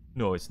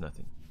 No, it's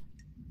nothing.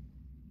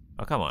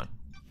 Oh, come on.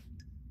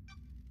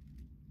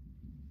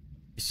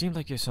 It seemed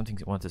like you had something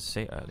you wanted to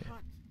say earlier.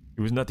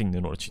 It was nothing,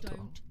 Nenorachito.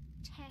 Don't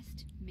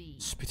test me.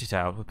 Spit it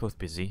out. We're both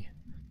busy.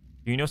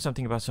 Do you know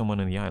something about someone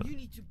on the You island?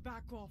 need to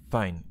back off.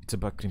 Fine. It's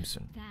about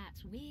Crimson.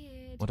 That's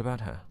weird. What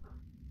about her?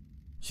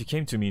 She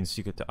came to me in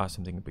secret to ask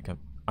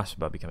ask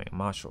about becoming a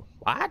marshal.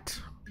 What?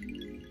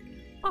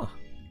 Oh,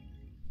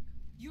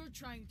 You're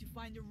trying to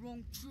find the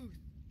wrong truth.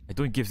 I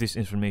don't give this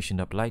information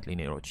up lightly,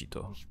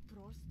 Nerochito. Prost.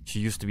 She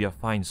used to be a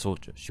fine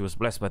soldier. She was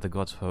blessed by the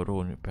gods for her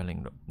role in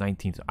repelling the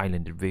 19th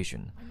island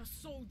invasion. I'm a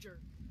soldier.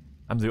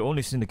 I'm the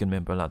only syndicate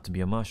member allowed to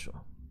be a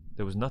marshal.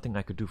 There was nothing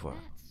I could do for her.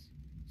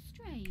 That's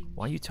strange.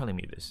 Why are you telling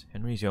me this?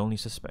 Henry's your only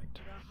suspect.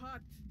 The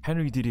hut.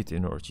 Henry did it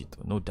in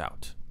Orochito, no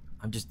doubt.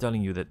 I'm just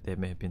telling you that there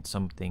may have been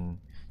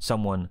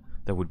someone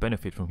that would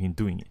benefit from him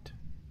doing it.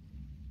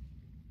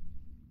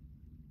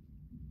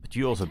 But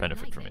you also don't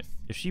benefit like from it. this.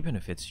 If she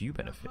benefits, you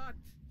benefit. The hut.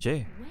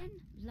 Jay, When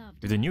love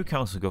if the new dies,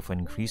 council go for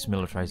increased all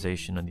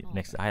militarization on the remains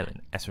next of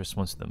island as a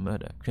response to the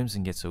murder,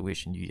 Crimson gets a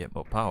wish and you get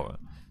more power.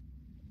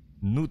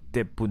 Nute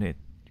pune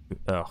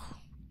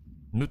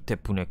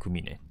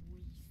kumine.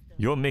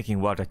 You're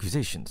making wild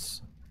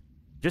accusations.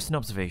 Just an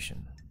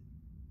observation.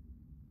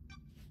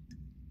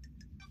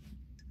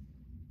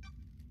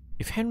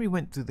 If Henry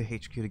went through the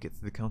HQ to get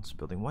to the council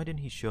building, why didn't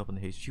he show up on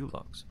the HQ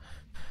logs?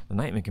 The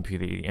Nightmare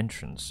computer the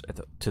entrance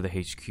to the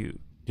HQ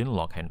didn't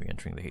log Henry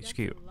entering the HQ.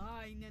 That's a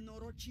line in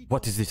Orochito.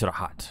 What is this,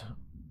 Rahat?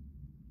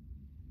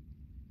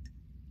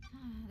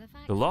 The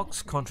facts The of logs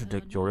truth are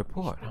contradict your not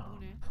report.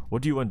 Pune.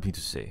 What do you want me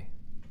to say?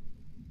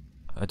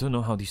 I don't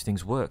know how these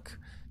things work.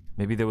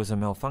 Maybe there was a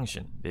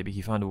malfunction. Maybe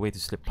he found a way to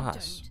slip I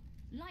past.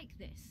 don't like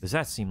this. Does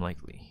that seem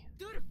likely?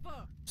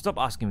 Durfa. Stop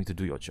asking me to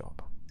do your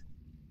job.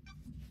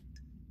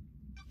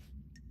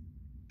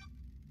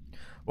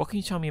 What can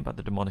you tell me about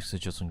the demonic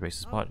sigils on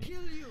Grace's I'll body?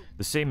 kill you.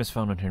 The same as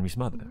found on Henry's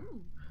mother.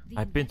 Ooh, the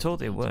I've been told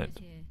they investigators weren't.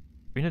 here.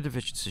 Rena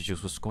Division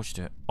sigils were scorched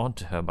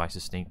onto her by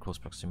sustained close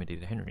proximity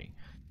to Henry.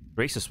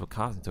 Grace's were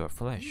carved into her You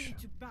flesh. need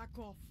to back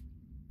off.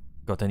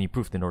 Got any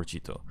proof in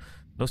Orochito?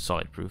 No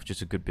solid proof,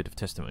 just a good bit of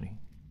testimony.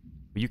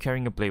 Were you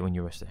carrying a blade when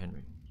you arrested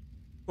Henry?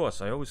 Of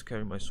course, I always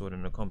carry my sword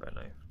and a combat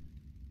knife.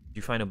 Did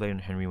you find a blade on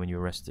Henry when you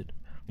arrested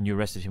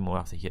him or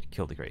after he had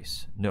killed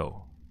Grace?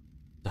 No.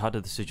 So how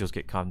did the sigils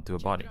get carved into her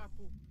body?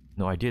 Chirapu.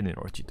 No idea in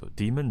Orochito.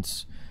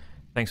 Demons?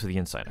 Thanks for the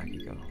insight,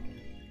 Akiko.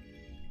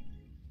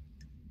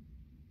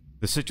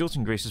 The sigils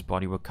in Grace's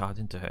body were carved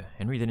into her.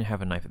 Henry didn't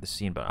have a knife at the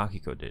scene, but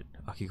Akiko did.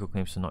 Akiko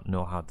claims to not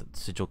know how the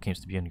sigil came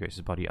to be in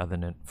Grace's body other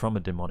than from a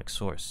demonic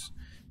source.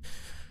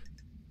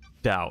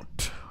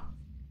 Doubt.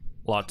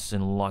 Lots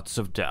and lots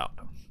of doubt.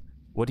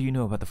 What do you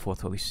know about the fourth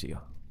holy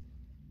seal?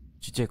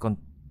 Chiche con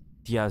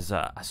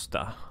tiaza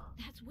asta.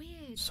 That's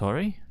weird.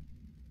 Sorry?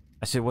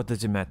 I said, what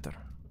does it matter?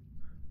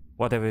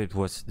 Whatever it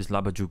was, this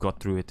Labaju got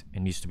through it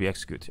and needs to be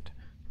executed.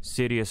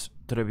 Sirius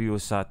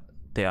Trebiusat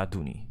te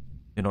aduni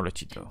in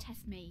Orochito. Don't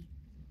test me.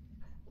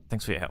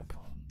 Thanks for your help.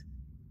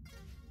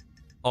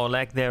 Or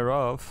lack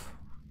thereof.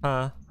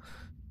 Huh?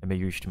 I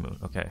may reach the moon.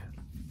 Okay.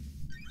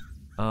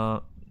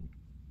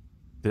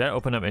 Did I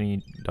open up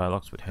any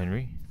dialogues with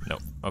Henry? No.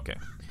 Okay.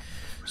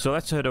 So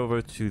let's head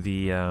over to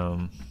the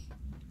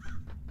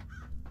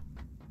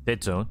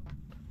dead zone.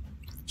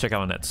 Check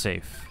out on that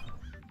safe.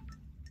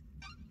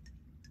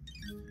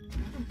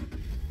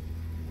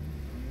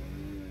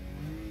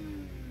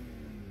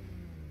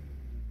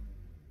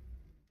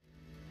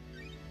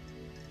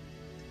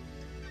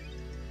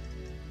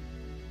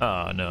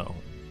 Oh no.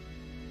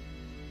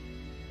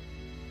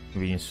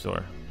 Convenience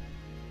store.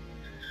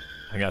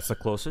 I think that's the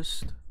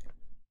closest.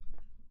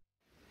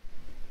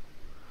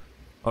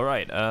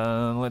 Alright,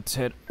 let's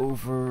head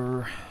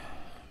over.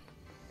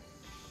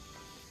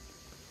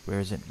 Where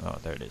is it? Oh,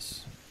 there it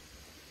is.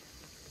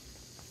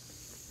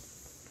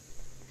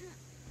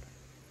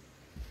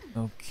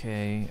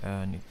 Okay,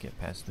 I need to get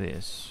past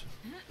this.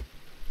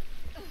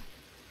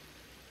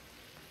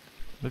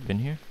 We've been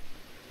here.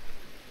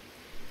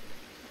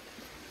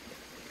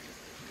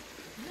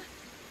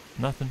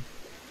 Nothing.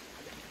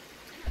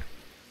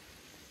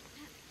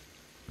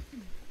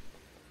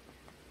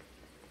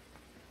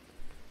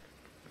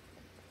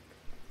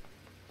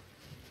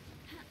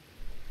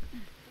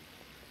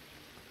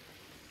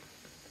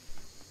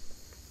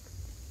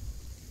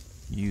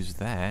 Use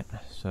that,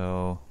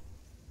 so...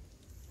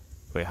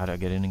 Wait, how do I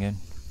get in again?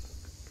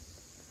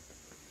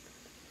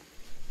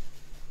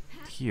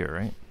 Here,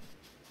 right?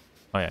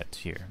 Oh yeah, it's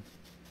here.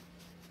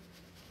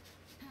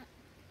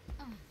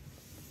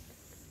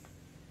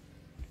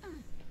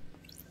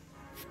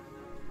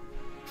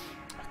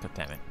 God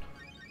damn it.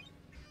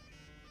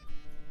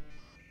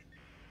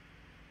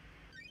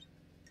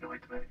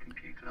 Nightmare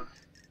computer.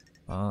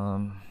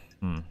 Hmm.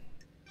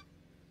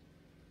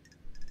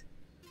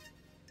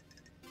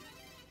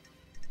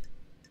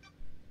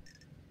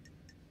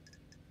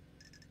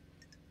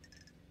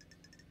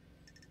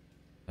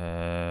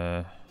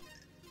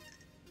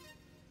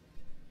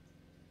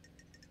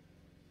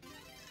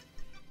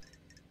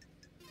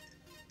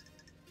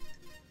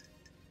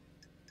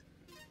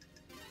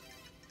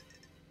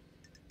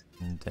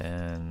 And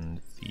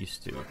then these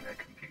two. Nightmare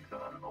computer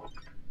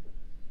unlocked.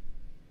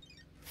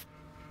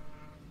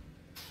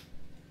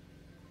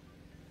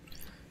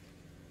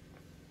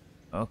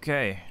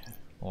 Okay,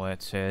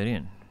 let's head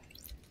in.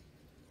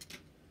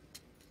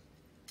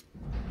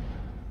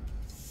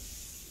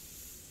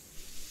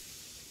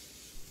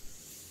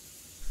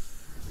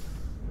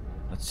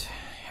 Let's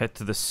head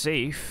to the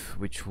safe,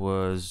 which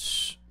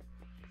was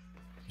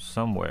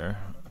somewhere.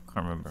 I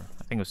can't remember.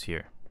 I think it was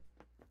here.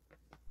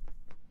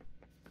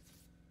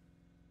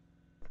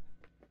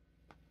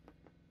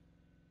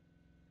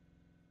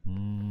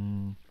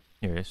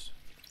 Here it is.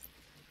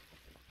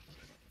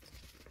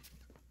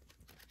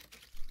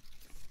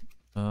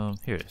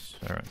 Here it is.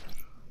 Alright.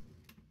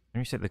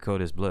 Henry said the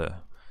code is blur.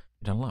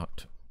 It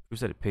unlocked.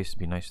 Proves that it pays to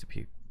be nice to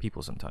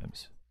people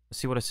sometimes. Let's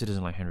see what a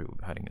citizen like Henry will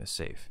be hiding in a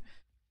safe.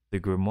 The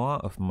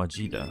Grimoire of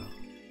Majida.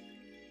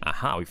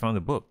 Aha, we found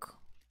the book.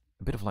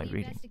 A bit of light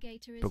reading.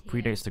 The book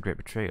predates the Great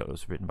Betrayal. It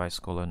was written by a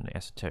scholar in the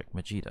esoteric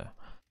Majida.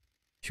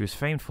 She was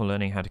famed for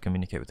learning how to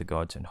communicate with the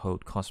gods and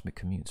hold cosmic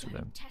communes with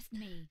them. Test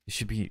me. It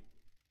should be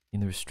in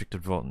the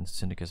restricted vault in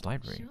Syndicate's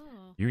library.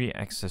 Sure. Yuri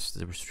accessed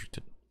the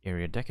restricted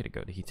area a decade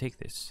ago. Did he take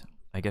this?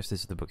 I guess this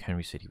is the book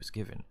Henry said he was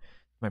given.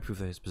 It might prove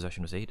that his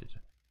possession was aided.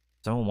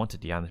 Someone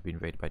wanted the island to be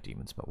invaded by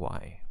demons, but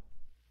why?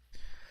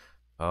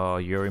 Oh,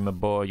 Yuri, my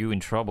boy, you in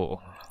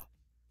trouble.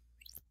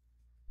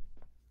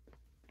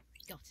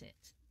 Got it.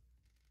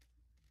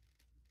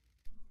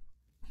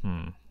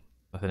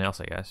 Nothing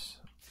else, I guess.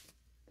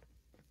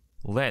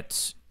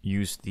 Let's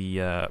use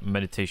the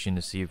meditation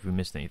to see if we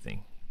missed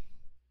anything.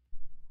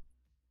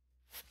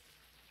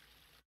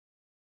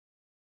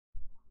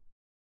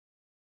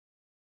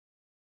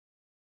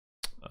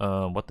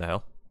 What the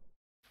hell?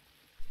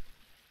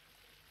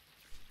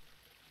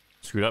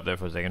 Screwed up there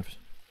for a second.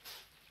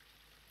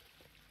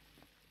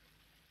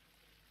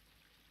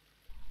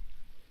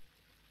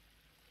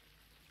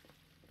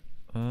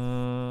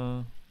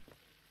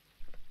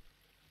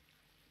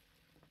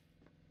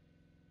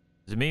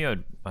 Is it me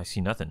or I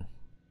see nothing?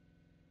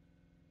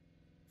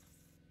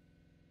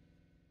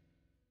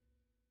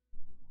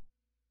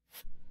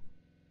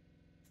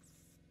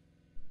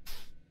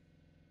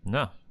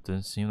 No,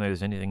 doesn't seem like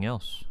there's anything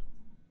else.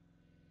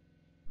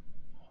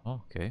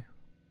 Okay.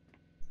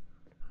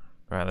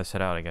 Alright, let's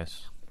head out, I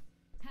guess.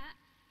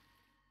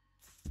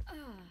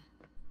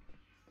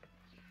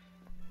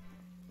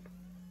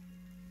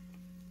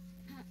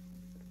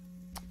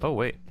 Oh,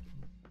 wait.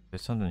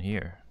 There's something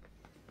here.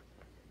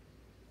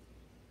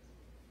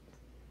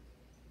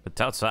 But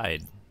it's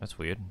outside. That's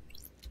weird.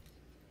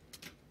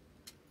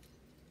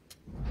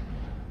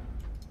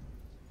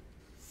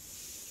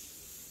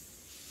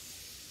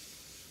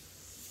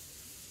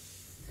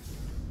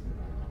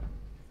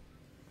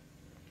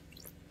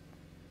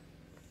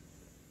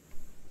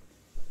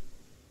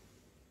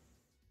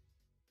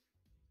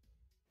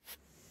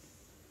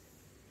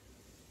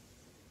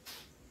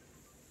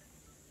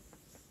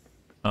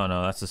 Oh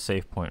no, that's a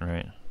save point,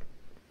 right?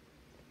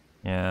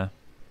 Yeah.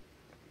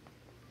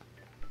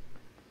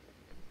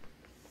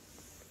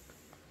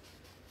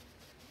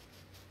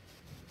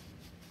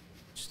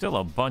 Still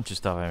a bunch of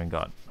stuff I haven't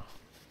got.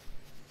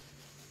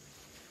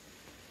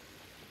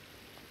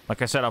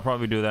 Like I said, I'll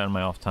probably do that in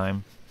my off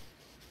time.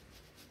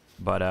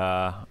 But,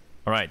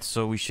 alright,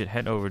 so we should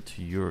head over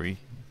to Yuri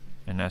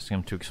and ask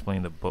him to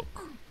explain the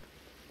book.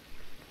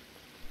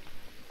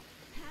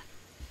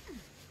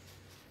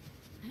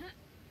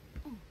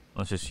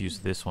 Let's just use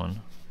this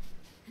one.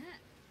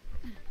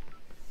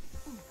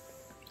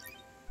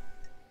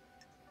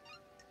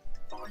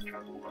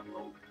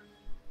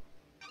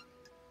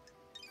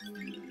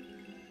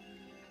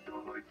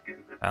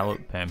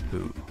 Ballot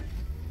bamboo.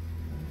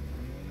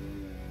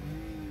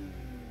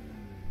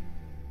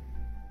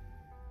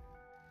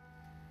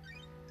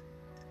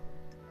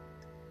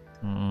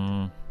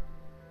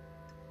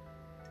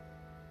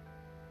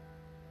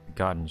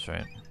 Gardens,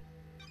 right?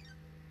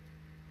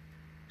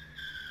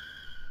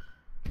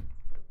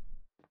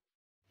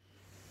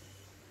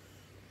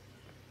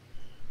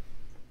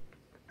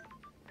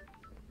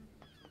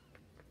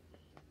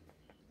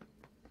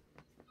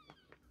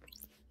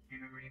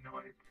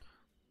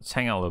 Let's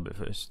hang out a little bit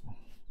first.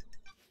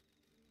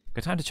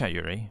 Good time to chat,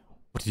 Yuri.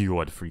 What do you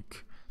want,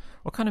 freak?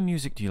 What kind of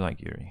music do you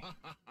like, Yuri?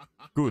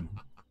 Good.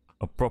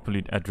 A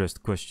properly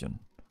addressed question.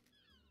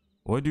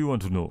 What do you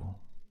want to know?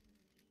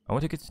 I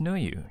want to get to know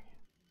you.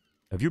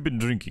 Have you been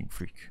drinking,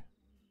 freak?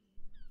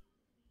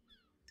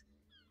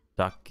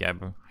 Dark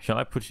Gabber. Shall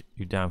I put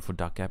you down for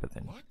Dark Gabber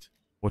then?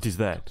 What is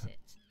that? Got it.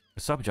 A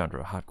subgenre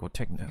of hardcore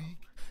techno.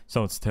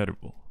 Sounds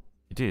terrible.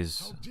 It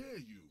is.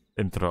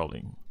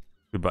 Enthralling.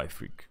 Goodbye,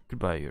 freak.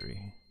 Goodbye,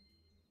 Yuri.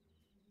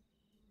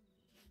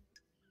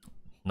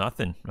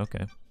 Nothing.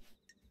 Okay.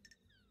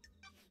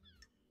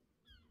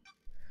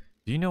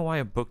 Do you know why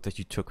a book that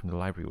you took from the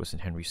library was in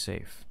Henry's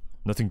safe?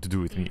 Nothing to do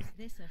with me. Is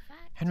this a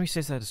fact? Henry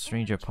says that a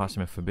stranger passed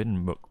him a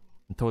forbidden book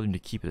and told him to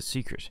keep it a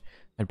secret.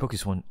 That book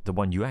is the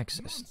one you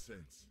accessed.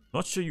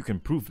 Not sure you can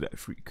prove that,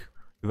 freak.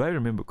 If I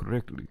remember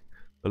correctly,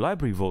 the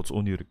library vaults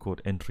only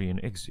record entry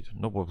and exit,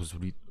 not what was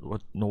read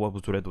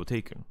or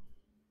taken.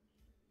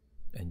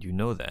 And you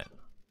know that.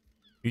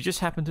 You just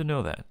happen to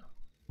know that.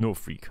 No,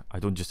 freak, I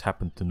don't just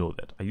happen to know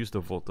that. I use the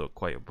vault to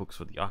acquire books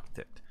for the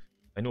architect.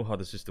 I know how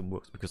the system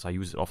works because I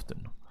use it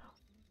often.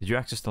 Did you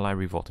access the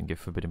library vault and give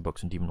forbidden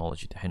books and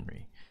demonology to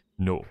Henry?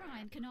 No.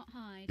 Crime cannot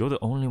hide. You're the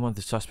only one of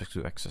the suspects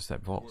who accessed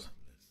that vault.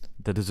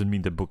 That doesn't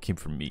mean the book came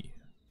from me.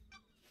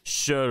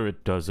 Sure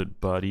it doesn't,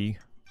 buddy.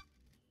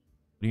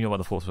 What do you know about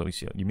the false Holy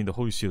Seal? You mean the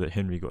Holy Seal that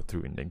Henry got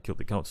through and then killed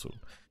the council?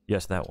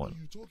 Yes, that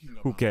one.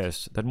 Who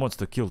cares? That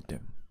monster killed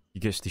them. He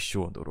gets this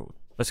show on the road.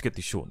 Let's get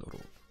this show on the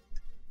road.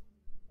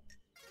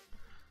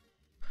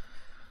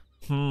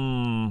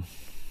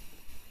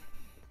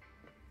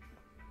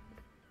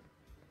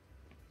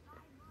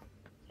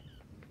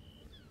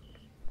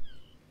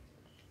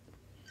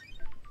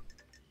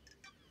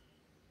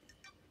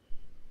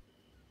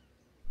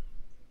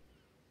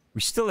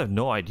 We still have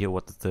no idea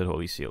what the third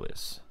holy seal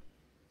is.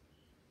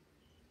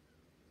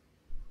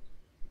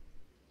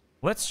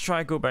 Let's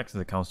try go back to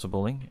the council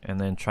building and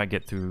then try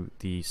get through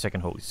the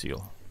second holy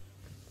seal.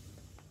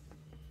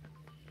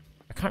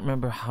 I can't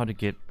remember how to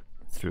get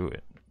through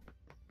it.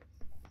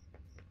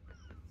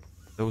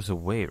 There was a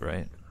way,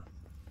 right?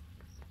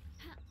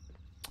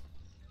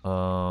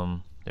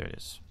 There it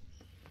is.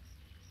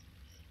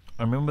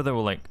 I remember there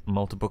were like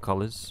multiple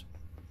colors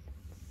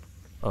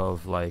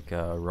of like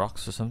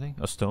rocks or something,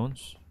 or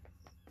stones.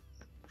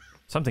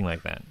 Something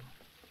like that.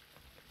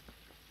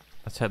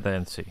 Let's head there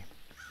and see.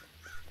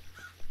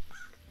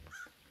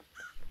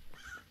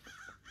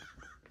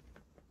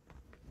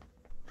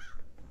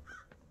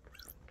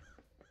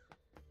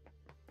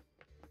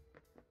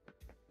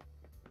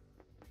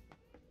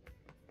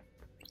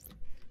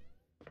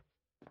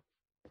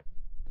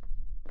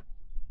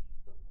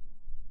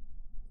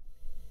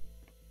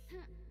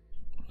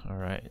 All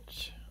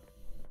right.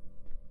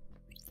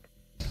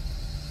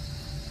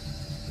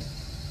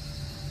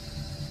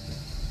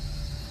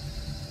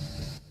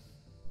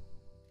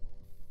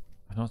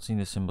 I've not seen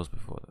the symbols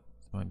before.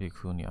 There might be a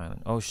clue on the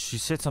island. Oh, she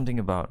said something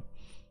about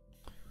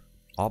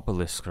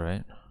obelisk,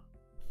 right?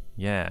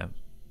 Yeah.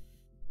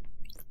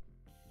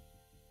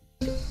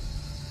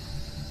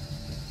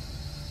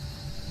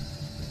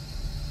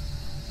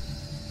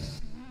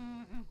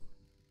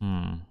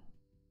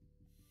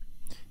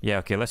 Yeah,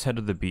 okay, let's head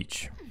to the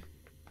beach.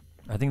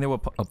 I think there were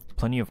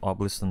plenty of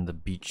obelisks on the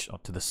beach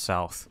up to the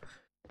south.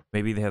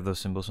 Maybe they have those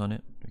symbols on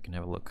it. We can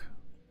have a look.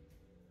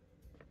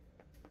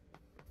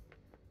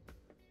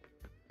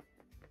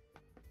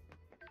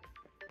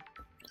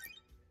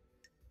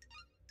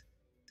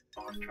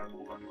 Fast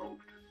travel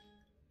unlocked.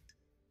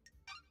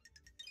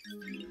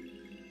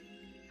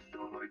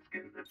 Starlight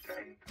skins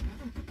obtained.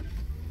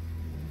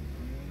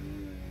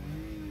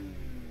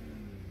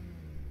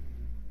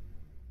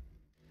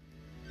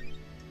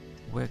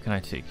 Where can I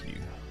take you?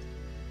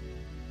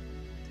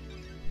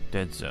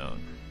 Dead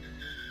zone.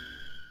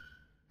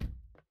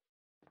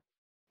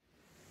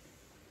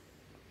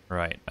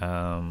 Right,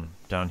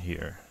 down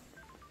here.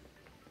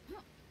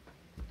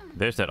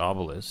 There's that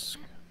obelisk.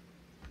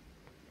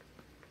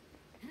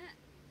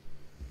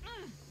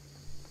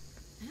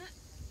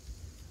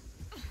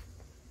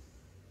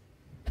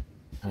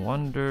 I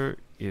wonder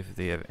if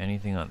they have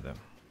anything on them.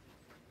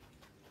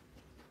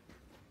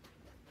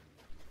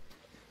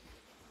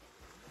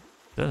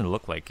 Doesn't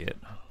look like it.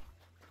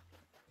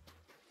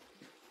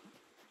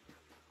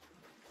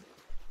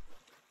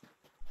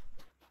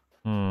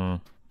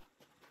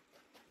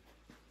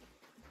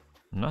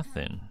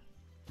 Nothing.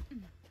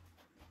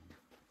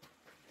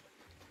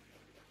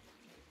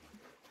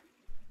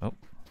 Oh.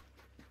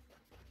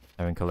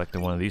 Haven't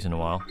collected one of these in a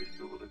while.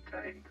 Crystal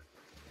obtained.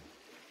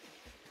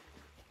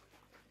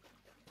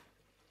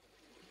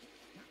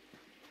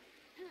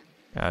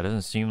 Yeah, it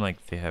doesn't seem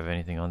like they have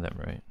anything on them,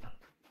 right?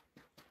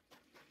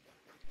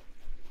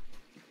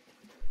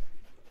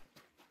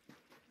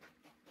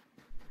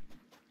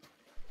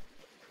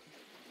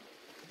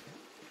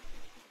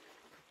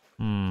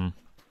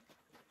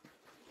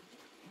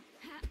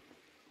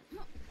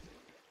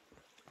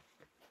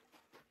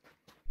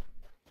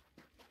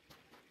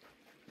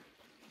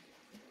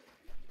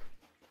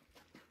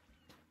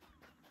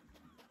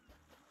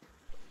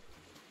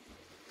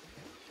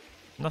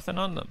 Nothing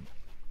on them.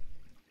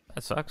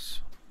 That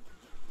sucks.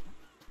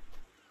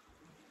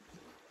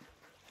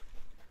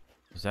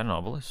 Is that an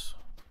obelisk?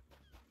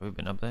 Have we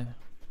been up there?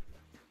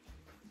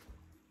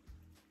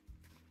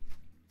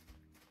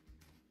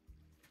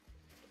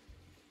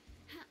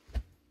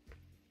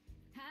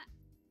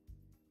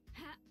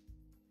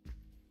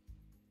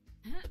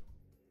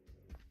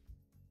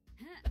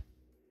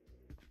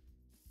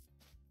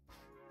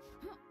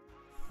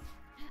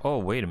 Oh,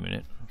 wait a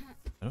minute.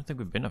 I don't think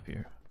we've been up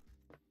here.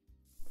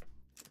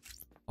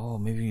 Oh,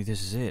 maybe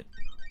this is it.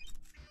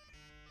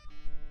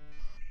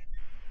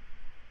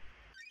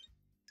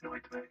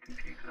 Nightmare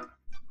computer.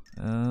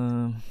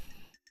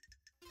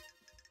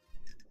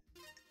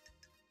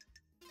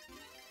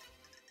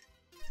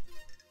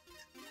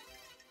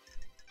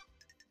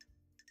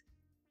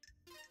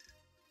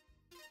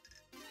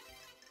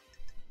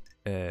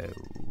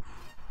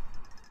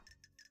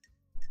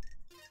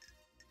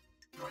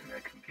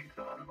 Nightmare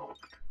computer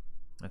unlocked.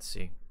 Let's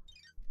see.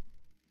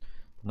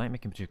 The nightmare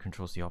computer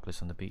controls the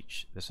obelisk on the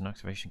beach. There's an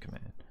activation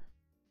command.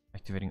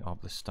 Activating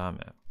obelisk star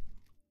map.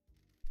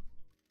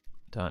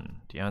 Done.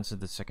 The answer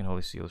to the second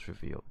holy seal is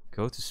revealed.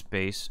 Go to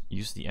space,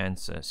 use the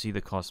answer, see the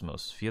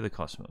cosmos, fear the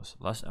cosmos,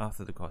 lust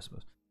after the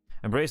cosmos,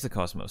 embrace the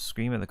cosmos,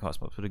 scream at the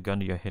cosmos, put a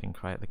gun to your head and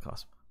cry at the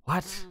cosmos.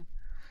 What?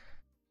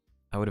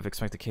 I would have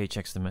expected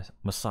KHX to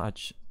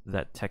massage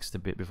that text a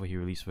bit before he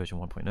released version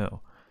 1.0.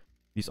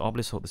 These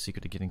obelisks hold the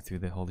secret to getting through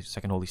the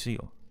second holy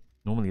seal.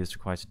 Normally this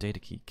requires a data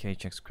key.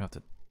 KHX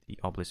crafted the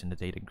obelisk in the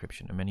data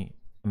encryption, a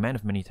man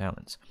of many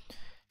talents.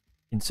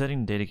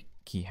 Inserting the data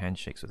key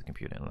handshakes with the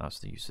computer and allows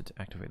the user to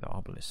activate the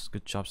obelisk.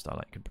 Good job,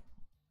 Starlight. Good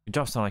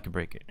job, Starlight could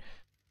break it.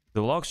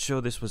 The logs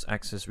show this was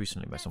accessed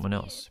recently by someone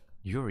else.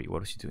 Yuri, what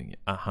was he doing here?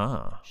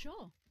 Aha.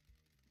 Sure.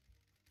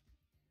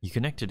 You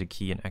connected the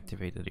key and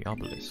activated the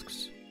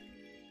obelisks.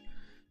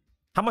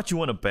 How much you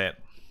want to bet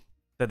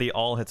that they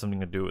all had something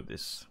to do with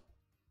this?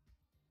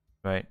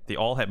 Right? They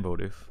all had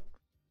motive.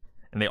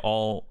 And they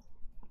all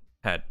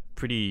had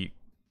pretty,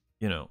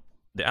 you know,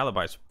 the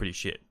alibis were pretty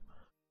shit.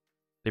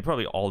 They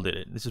probably all did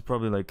it. This is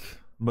probably like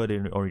Murder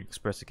in the Orient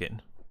Express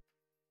again.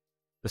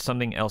 There's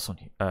something else on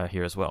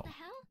here as well. What the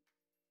hell?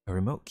 A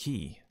remote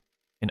key.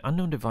 An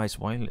unknown device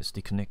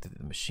wirelessly connected to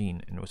the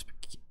machine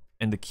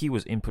and the key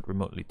was input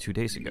remotely 2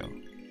 days ago.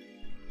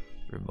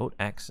 Remote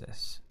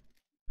access.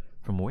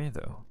 From where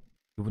though?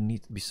 It would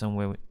need to be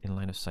somewhere in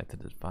line of sight to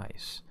the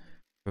device.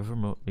 Whoever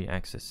remotely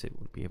access it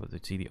would be able to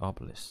see the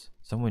obelisk.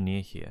 Somewhere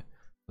near here,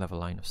 we'll have a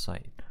line of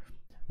sight.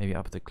 Maybe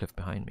up the cliff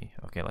behind me.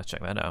 Okay, let's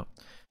check that out.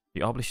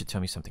 The obelisk should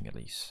tell me something at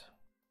least.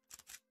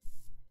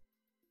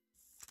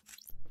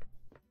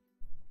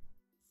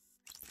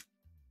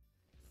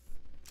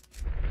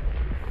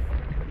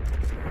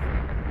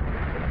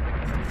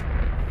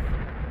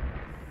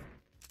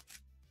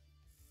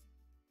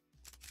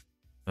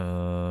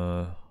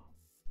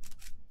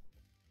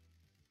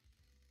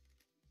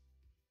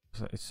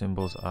 So its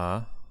symbols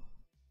are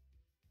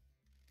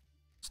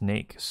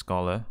snake,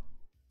 scholar.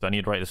 So I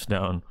need to write this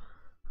down.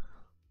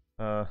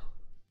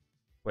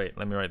 Wait,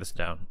 let me write this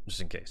down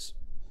just in case.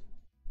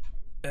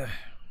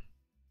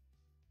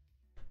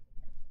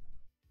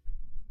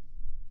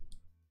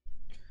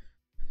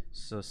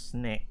 So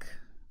snake,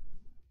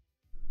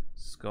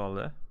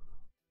 scholar.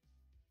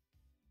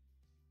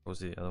 What was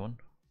the other one?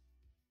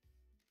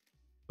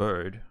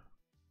 Bird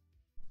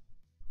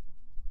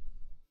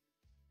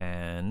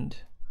and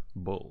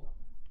bull.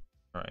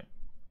 Alright.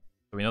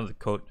 So we know the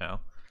code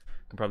now.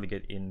 Can probably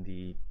get in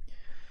the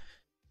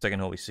second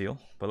holy seal.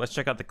 But let's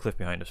check out the cliff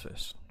behind us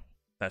first.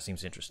 That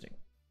seems interesting.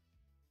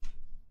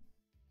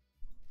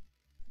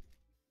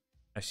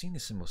 I've seen the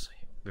symbols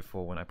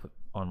before when I put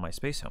on my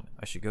space helmet.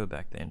 I should go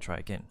back there and try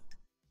again.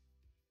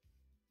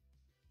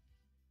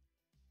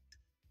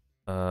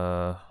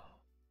 Can't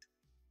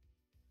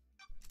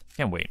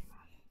wait.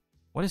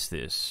 What is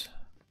this?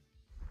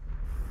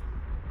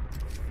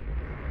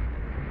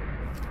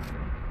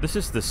 This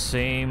is the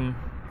same...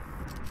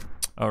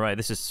 Alright,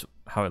 this is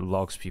how it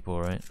logs people,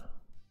 right?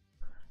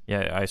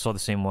 Yeah, I saw the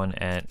same one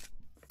at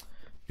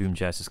Doom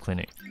Jazz's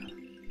clinic.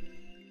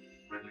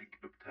 Relic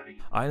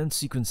obtained. Island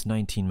sequence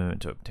 19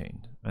 memento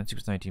obtained. Island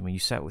sequence 19 when you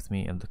sat with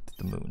me and looked at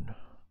the moon.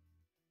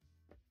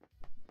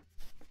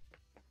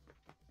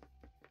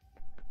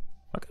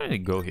 How can I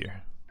didn't go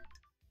here?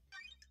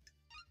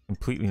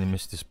 Completely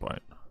missed this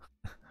part.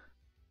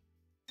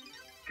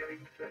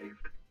 Game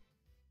saved.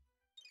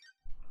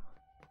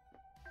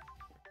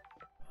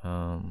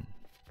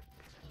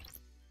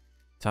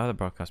 Tower the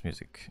broadcast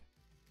music.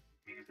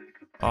 Music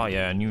obtained. Oh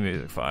yeah, a new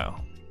music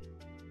file.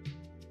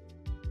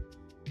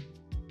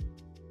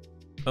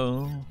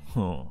 Oh,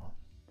 huh.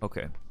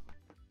 Okay.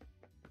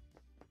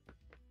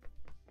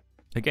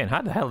 Again,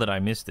 how the hell did I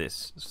miss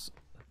this?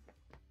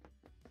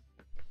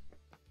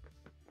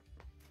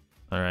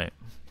 Alright.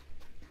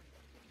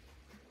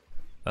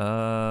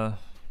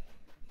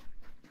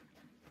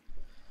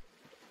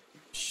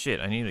 Shit,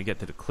 I need to get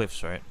to the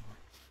cliffs, right?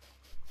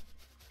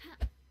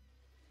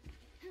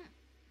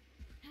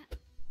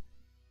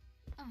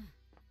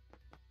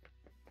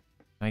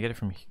 Can I get it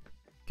from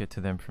get to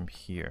them from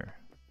here?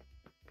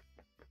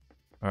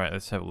 Alright,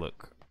 let's have a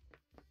look.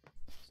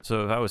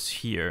 So if I was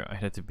here, I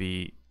had to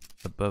be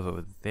above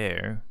over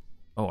there.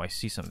 Oh, I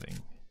see something.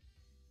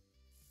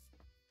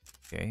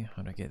 Okay,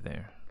 how do I get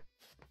there?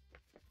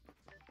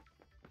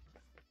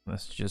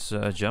 Let's just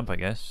jump, I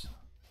guess.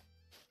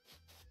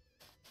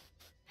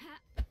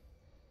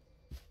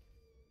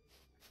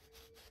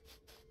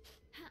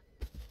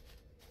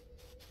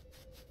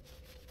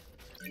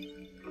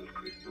 Blood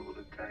crystal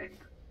obtained.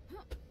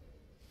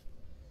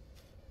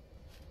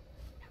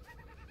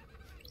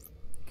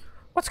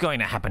 What's going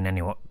to happen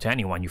to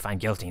anyone you find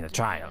guilty in the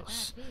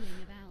trials? Bad feeling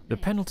about The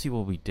this. penalty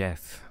will be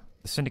death.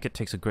 The Syndicate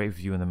takes a grave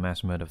view in the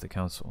mass murder of the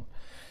Council.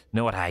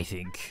 Know what I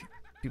think?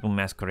 People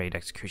masquerade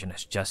execution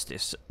as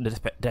justice.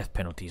 The death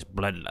penalty is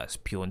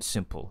bloodlust, pure and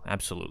simple.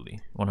 Absolutely.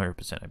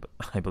 100%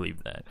 I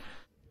believe that.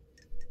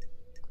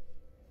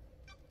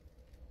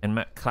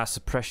 And class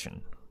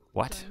suppression.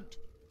 What? Don't.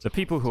 The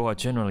people who are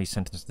generally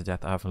sentenced to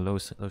death are of a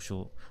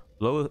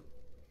low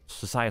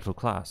societal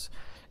class.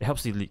 It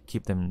helps to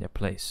keep them in their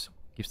place.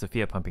 Keeps the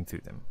fear pumping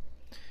through them.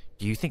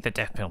 Do you think the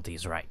death penalty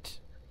is right?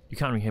 You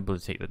can't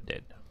rehabilitate the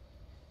dead.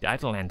 The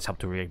idle lands help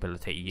to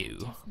rehabilitate you.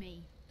 Test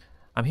me.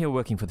 I'm here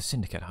working for the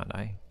Syndicate, aren't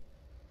I?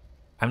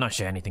 I'm not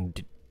sure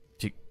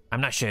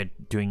I'm not sure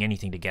doing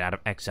anything to get out of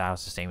exile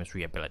is the same as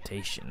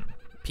rehabilitation.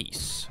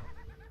 Peace.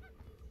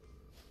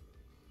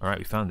 Alright,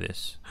 we found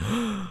this.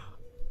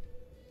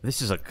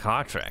 This is a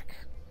car track.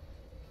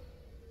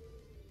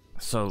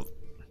 So...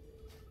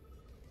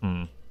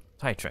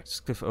 Tire tracks. This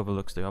cliff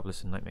overlooks the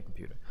obelisk and nightmare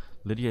computer.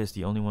 Lydia is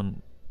the only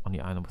one on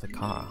the island with a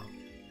car.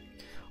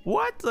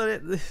 What? So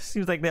it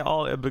seems like they're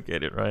all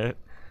implicated, right?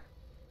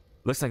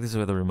 Looks like this is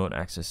where the remote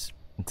access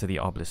into the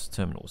obelisk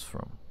terminal is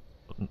from.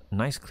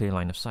 Nice clear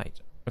line of sight.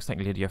 Looks like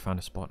Lydia found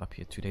a spot up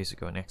here 2 days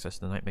ago and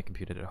accessed the nightmare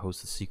computer that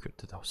holds the secret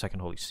to the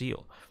second holy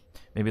seal.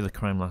 Maybe the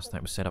crime last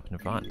night was set up in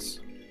advance.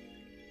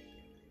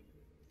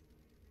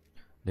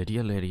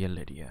 Lydia, Lydia,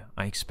 Lydia.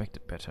 I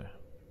expected better.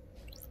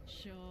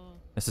 Sure.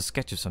 There's a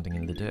sketch of something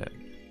in the dirt.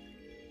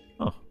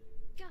 Oh.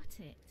 Got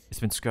it. It's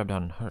been scrubbed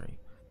out in a hurry.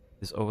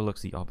 This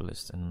overlooks the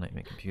obelisk and the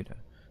nightmare computer.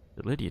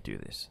 Did Lydia do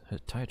this? Her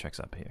tire track's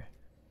up here.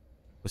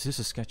 Was this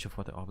a sketch of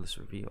what the obelisk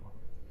revealed?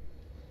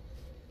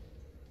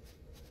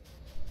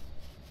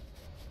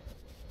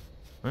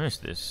 Where is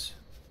this?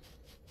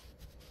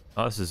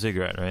 Oh, this is a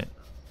cigarette, right?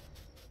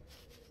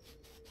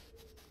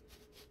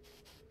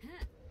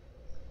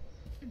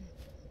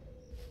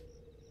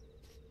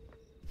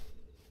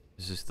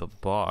 This is the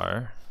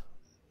bar.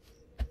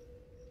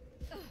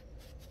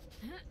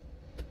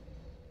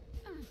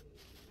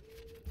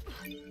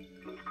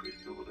 Blood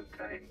crystal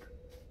obtained.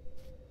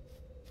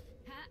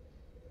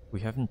 We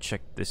haven't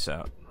checked this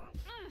out.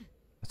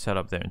 Let's head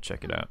up there and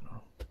check it out.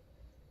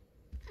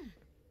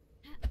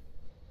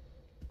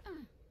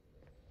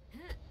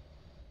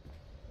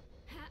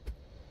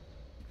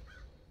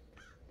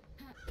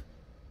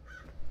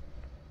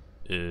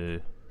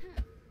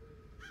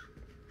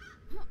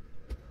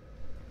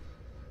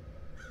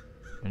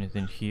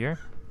 Anything here?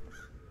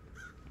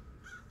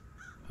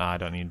 I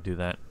don't need to do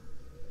that.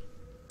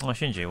 Oh,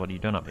 Shinji, what are you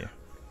doing up here?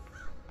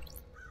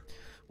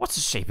 What's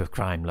the shape of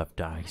crime, Love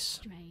Dice?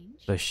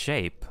 Strange. The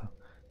shape?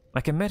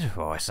 Like a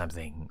metaphor or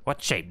something.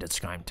 What shape does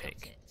crime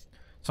take?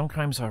 Some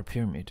crimes are a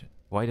pyramid,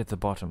 wide at the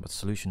bottom, but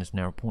solution is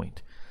narrow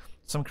point.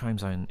 Some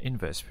crimes are an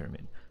inverse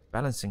pyramid,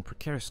 balancing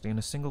precariously on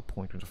a single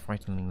point with a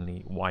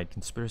frighteningly wide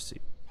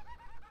conspiracy.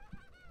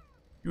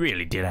 You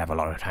really did have a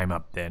lot of time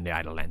up there in the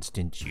Idlelands,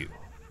 didn't you?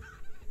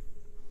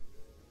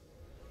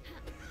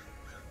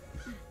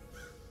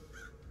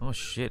 Oh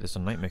shit, there's a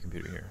nightmare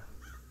computer here.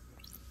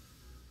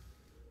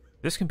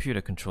 This computer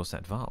controls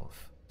that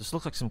valve. This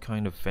looks like some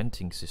kind of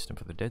venting system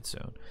for the dead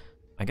zone.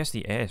 I guess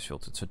the air is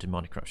filtered so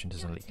demonic corruption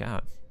doesn't leak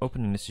out.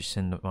 Opening this to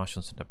send the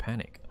marshals into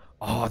panic.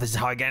 Oh, this is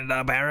how I get into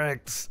the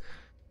barracks!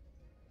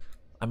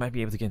 I might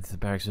be able to get into the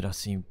barracks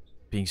without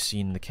being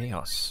seen in the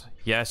chaos.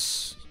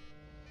 Yes!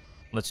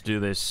 Let's do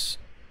this.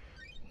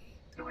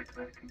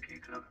 Nightmare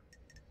computer.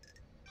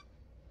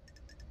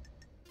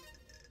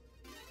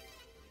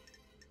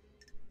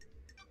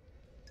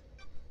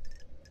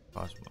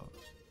 Cosmos.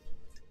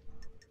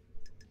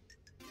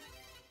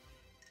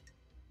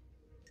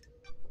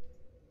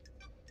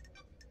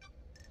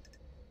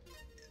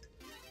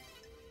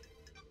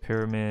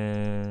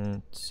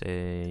 Pyramid,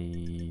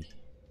 say...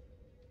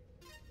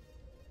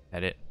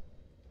 Edit.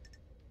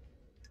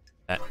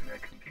 Nightmare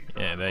computer.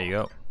 Yeah, there you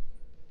go.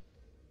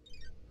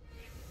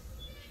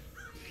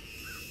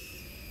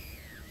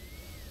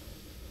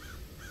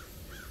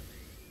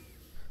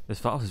 This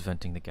valve is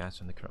venting the gas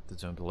from the corrupted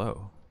zone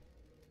below.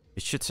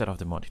 It should set off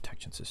the mod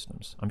detection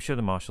systems. I'm sure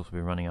the marshals will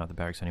be running out of the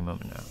barracks any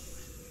moment now.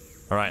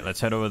 Alright, let's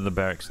head over to the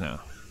barracks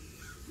now.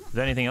 Is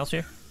there anything else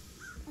here?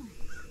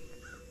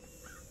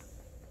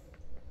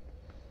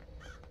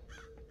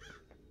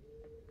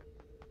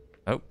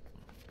 Oh.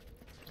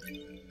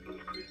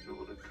 Blood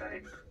crystal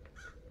obtained.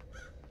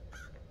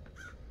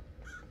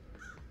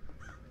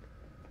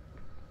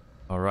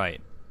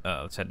 Alright,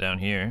 let's head down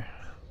here.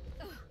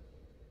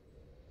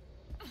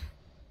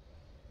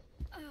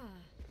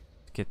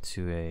 Get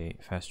to a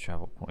fast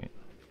travel point.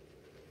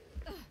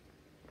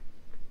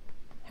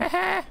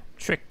 Haha!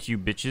 Tricked you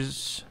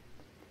bitches.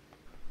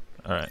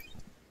 Alright.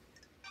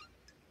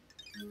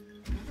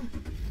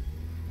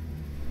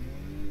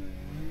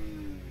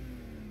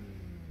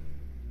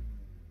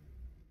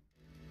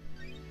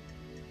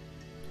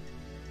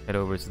 Head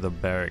over to the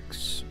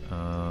barracks.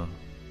 I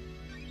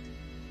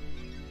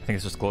think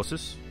it's just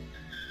closest.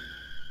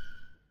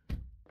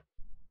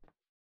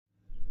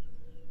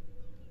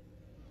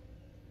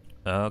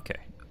 Okay,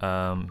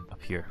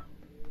 up here.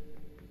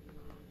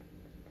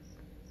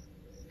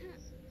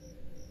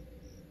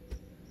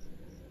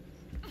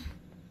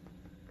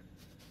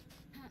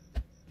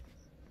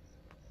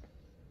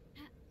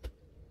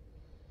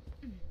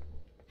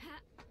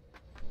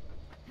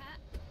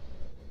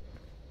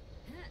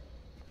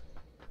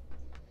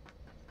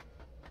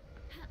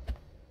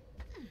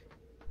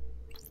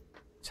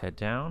 Let's head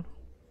down.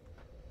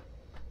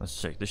 Let's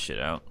check this shit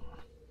out.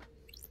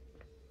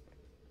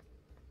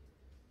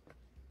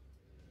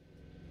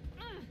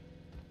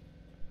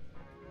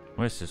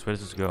 What is this? Where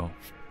does this go?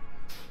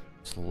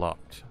 It's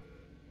locked.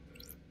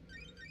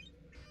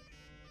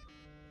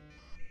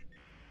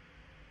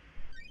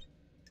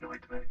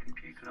 Nightmare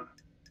computer.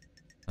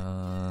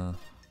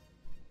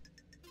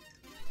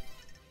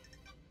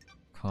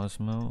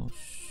 Cosmos.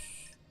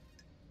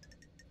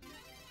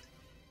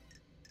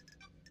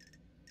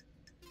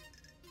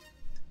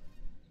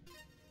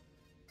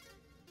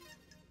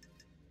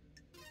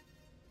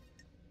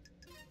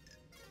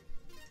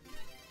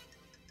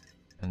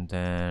 And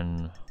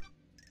then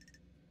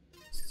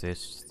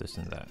this,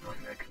 and that.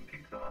 Nightmare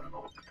computer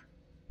unlocked.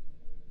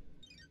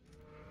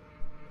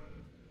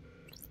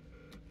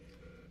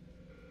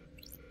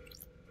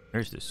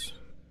 Where's this?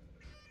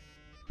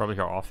 Probably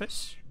her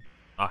office?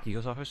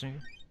 Akiko's office, maybe?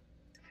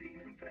 Scene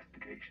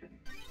investigation.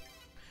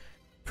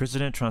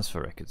 Prisoner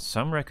transfer records.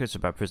 Some records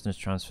about prisoners'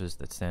 transfers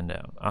that stand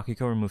out.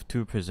 Akiko removed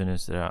 2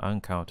 prisoners that are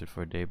uncounted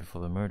for a day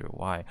before the murder.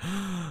 Why?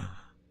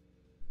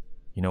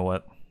 You know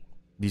what?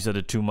 These are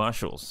the 2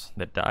 marshals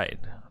that died.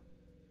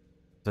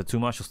 The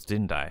 2 marshals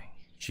didn't die.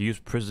 She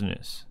used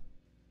prisoners.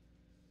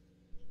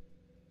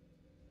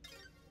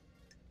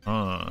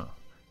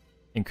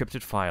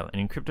 Encrypted file.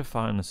 An encrypted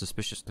file in a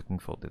suspicious looking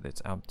folder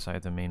that's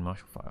outside the main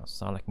marshal file.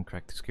 Starlight can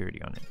crack the security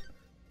on it.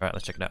 Alright,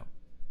 let's check it out.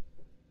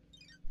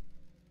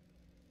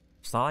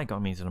 Starlight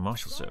got me into the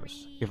marshal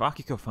service. If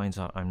Akiko finds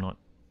out, I'm not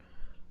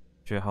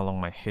sure how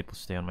long my head will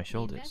stay on my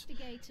shoulders.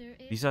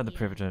 These are the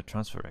prisoner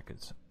transfer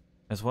records,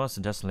 as well as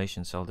the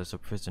desolation cell that's a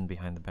prison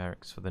behind the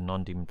barracks for the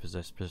non-demon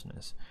possessed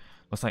prisoners.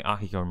 Looks like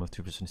Akiko removed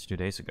 2 prisoners 2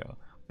 days ago.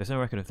 There's no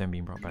record of them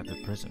being brought back to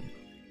the prison.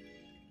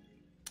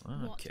 Okay.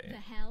 What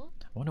the hell?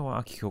 I wonder why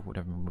Akiko would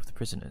have removed the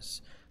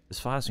prisoners. This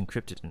file is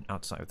encrypted and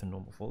outside of the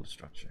normal folder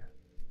structure.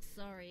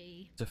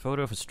 Sorry. It's a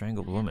photo of a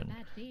strangled woman. I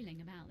have a bad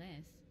feeling about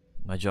this.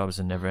 My job is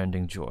a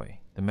never-ending joy.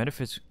 The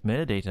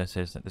metadata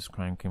says that this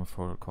crime came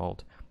from a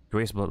called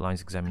Grace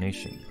Bloodlines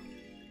Examination.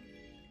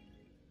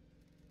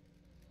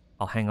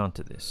 I'll hang on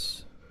to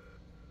this.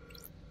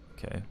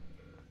 Okay.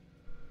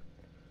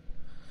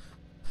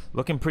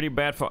 Looking pretty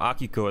bad for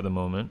Akiko at the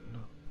moment.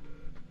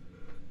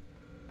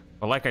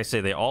 But like I say,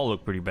 they all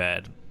look pretty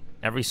bad.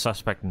 Every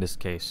suspect in this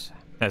case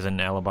has an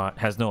alibi,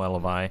 has no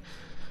alibi.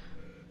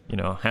 You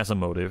know, has a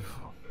motive.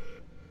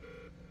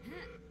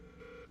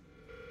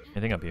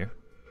 Anything up here?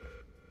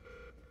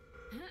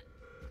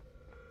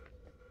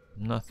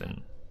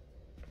 Nothing.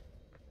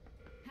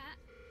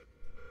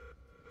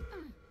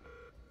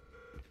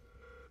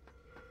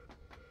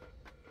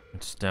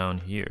 It's down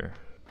here.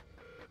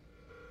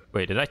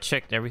 Wait, did I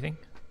check everything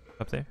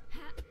up there?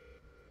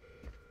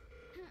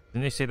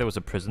 Didn't they say there was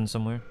a prison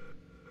somewhere?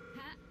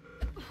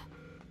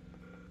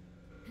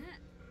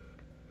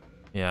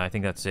 Yeah, I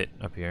think that's it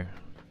up here.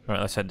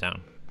 Alright, let's head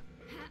down.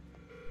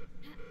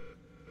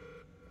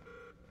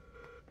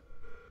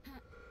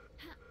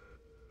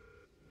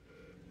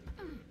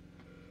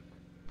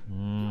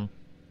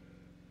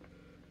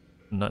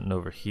 Nothing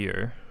over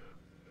here.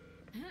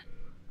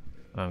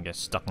 I don't get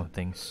stuck on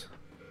things.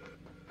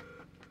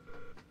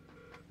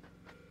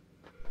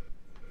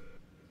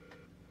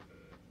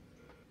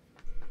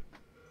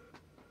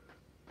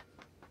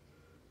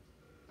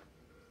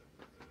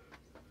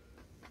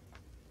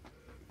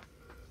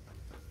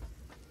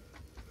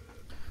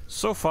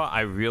 So far,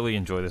 I really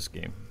enjoy this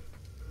game.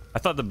 I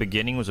thought the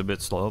beginning was a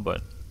bit slow,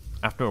 but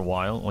after a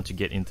while, once you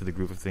get into the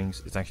groove of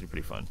things, it's actually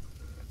pretty fun.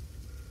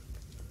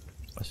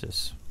 What's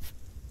this?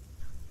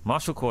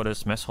 Marshal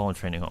quarters, mess hall, and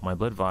training hall. My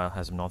blood vial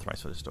has been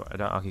authorized for this door. I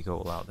doubt Akiko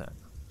will allow that.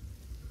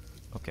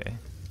 Okay.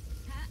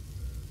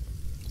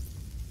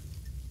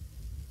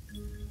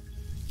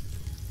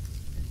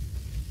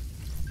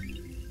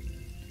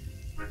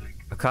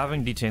 A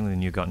carving detailing the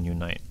new New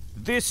Knight.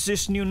 This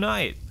is New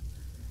Knight!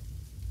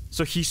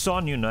 So he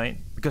saw New Knight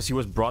because he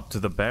was brought to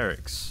the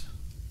barracks.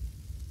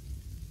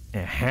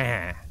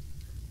 A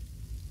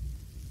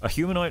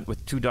humanoid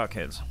with 2 dark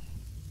heads.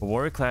 A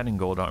warrior clad in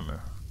gold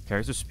armor.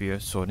 Carries a spear,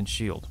 sword, and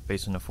shield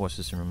based on the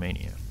forces in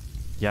Romania.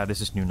 Yeah, this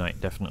is New Knight,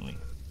 definitely.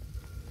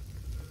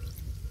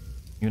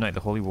 New Knight,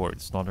 the holy warrior,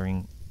 the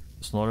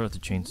slaughter of the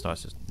chain star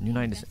system. New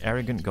Knight is an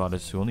arrogant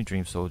goddess who only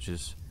deems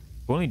soldiers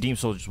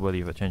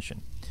worthy of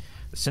attention.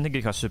 The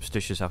Syndicate got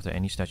superstitious after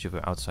any statue of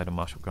her outside of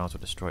martial grounds were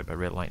destroyed by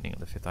red lightning on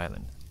the 5th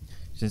island.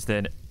 Since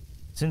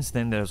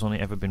then, there has only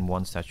ever been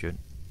 1 statue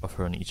of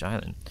her on each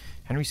island.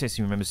 Henry says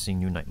he remembers seeing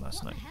New Knight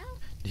last night.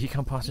 Did he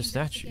come past the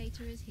statue?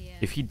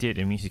 If he did,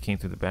 it means he came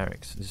through the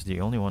barracks. This is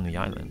the only one on the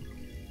island.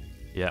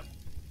 Yeah.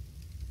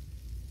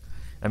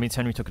 That means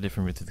Henry took a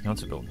different route to the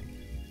council building.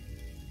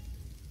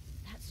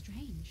 That's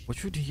strange.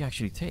 Which route did he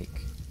actually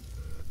take?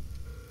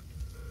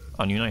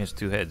 Oh, New Knight has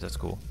 2 heads. That's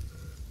cool.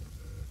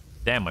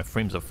 Damn, my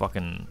frames are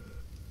fucking...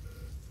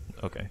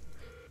 Okay.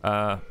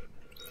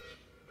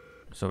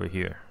 It's over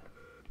here.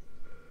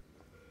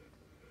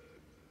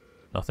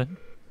 Nothing?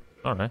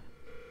 Alright.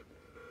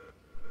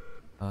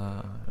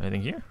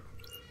 Anything here?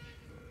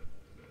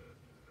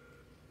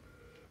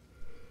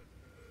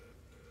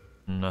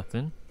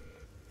 Nothing.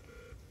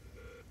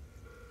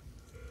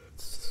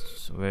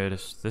 So where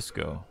does this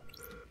go?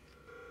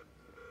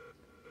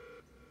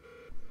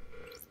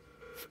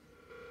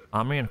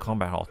 Armory and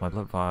combat halls. My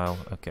blood vial.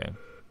 Okay.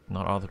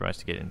 Not authorized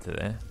to get into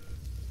there.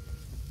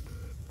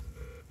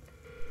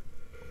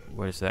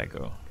 Where does that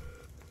go?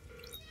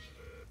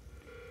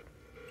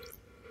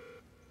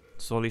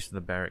 So leads to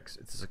the barracks.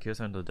 It's a secure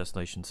center of the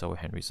desolation cell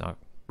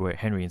where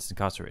Henry is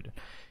incarcerated.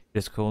 It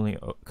is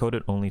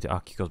coded only to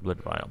Akiko's blood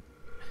vial.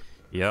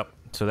 Yep.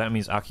 So that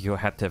means Akiko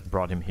had to have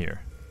brought him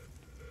here.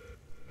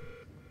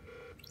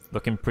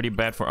 Looking pretty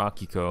bad for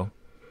Akiko.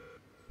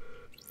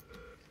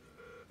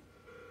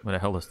 Where the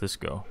hell does this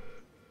go?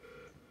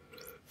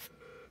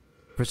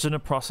 Prisoner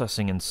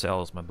processing in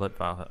cells. My blood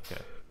vial.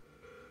 Okay.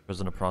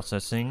 Prisoner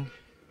processing.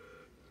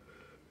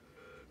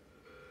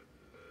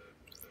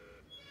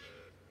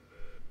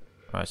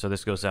 Alright, so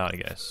this goes out, I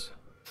guess.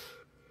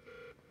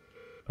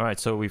 Alright,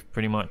 so we've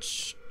pretty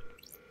much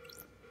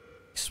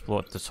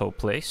explored this whole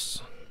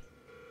place.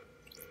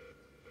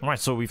 Alright,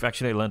 so we've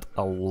actually learned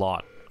a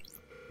lot.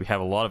 We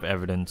have a lot of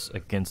evidence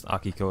against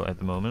Akiko at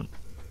the moment.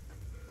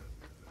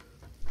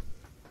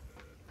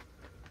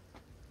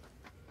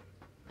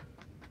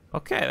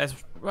 Okay, that's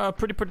a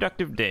pretty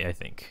productive day, I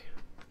think.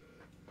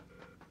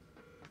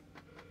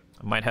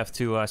 I might have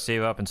to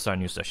save up and start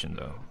a new session,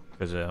 though.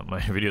 Because my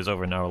video's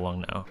over an hour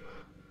long now.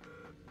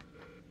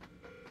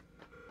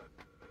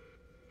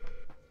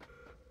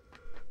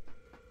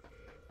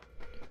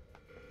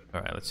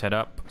 Alright, let's head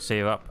up,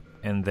 save up,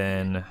 and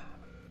then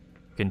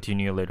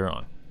continue later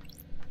on.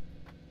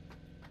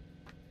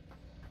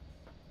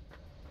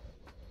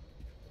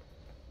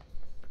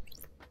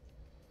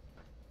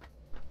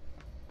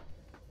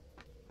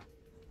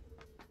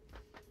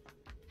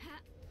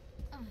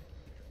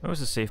 Where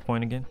was the save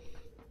point again?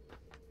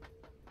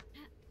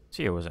 It's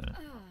here, wasn't it?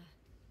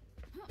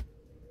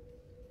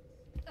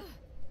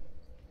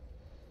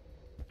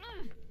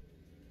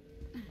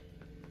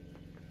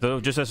 Though,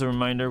 just as a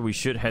reminder, we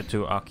should head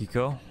to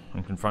Akiko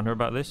and confront her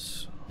about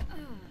this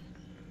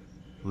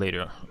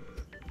later.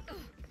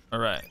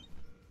 Alright.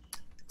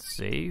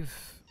 Save.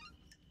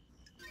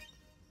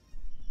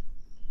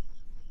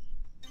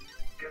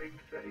 Game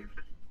saved.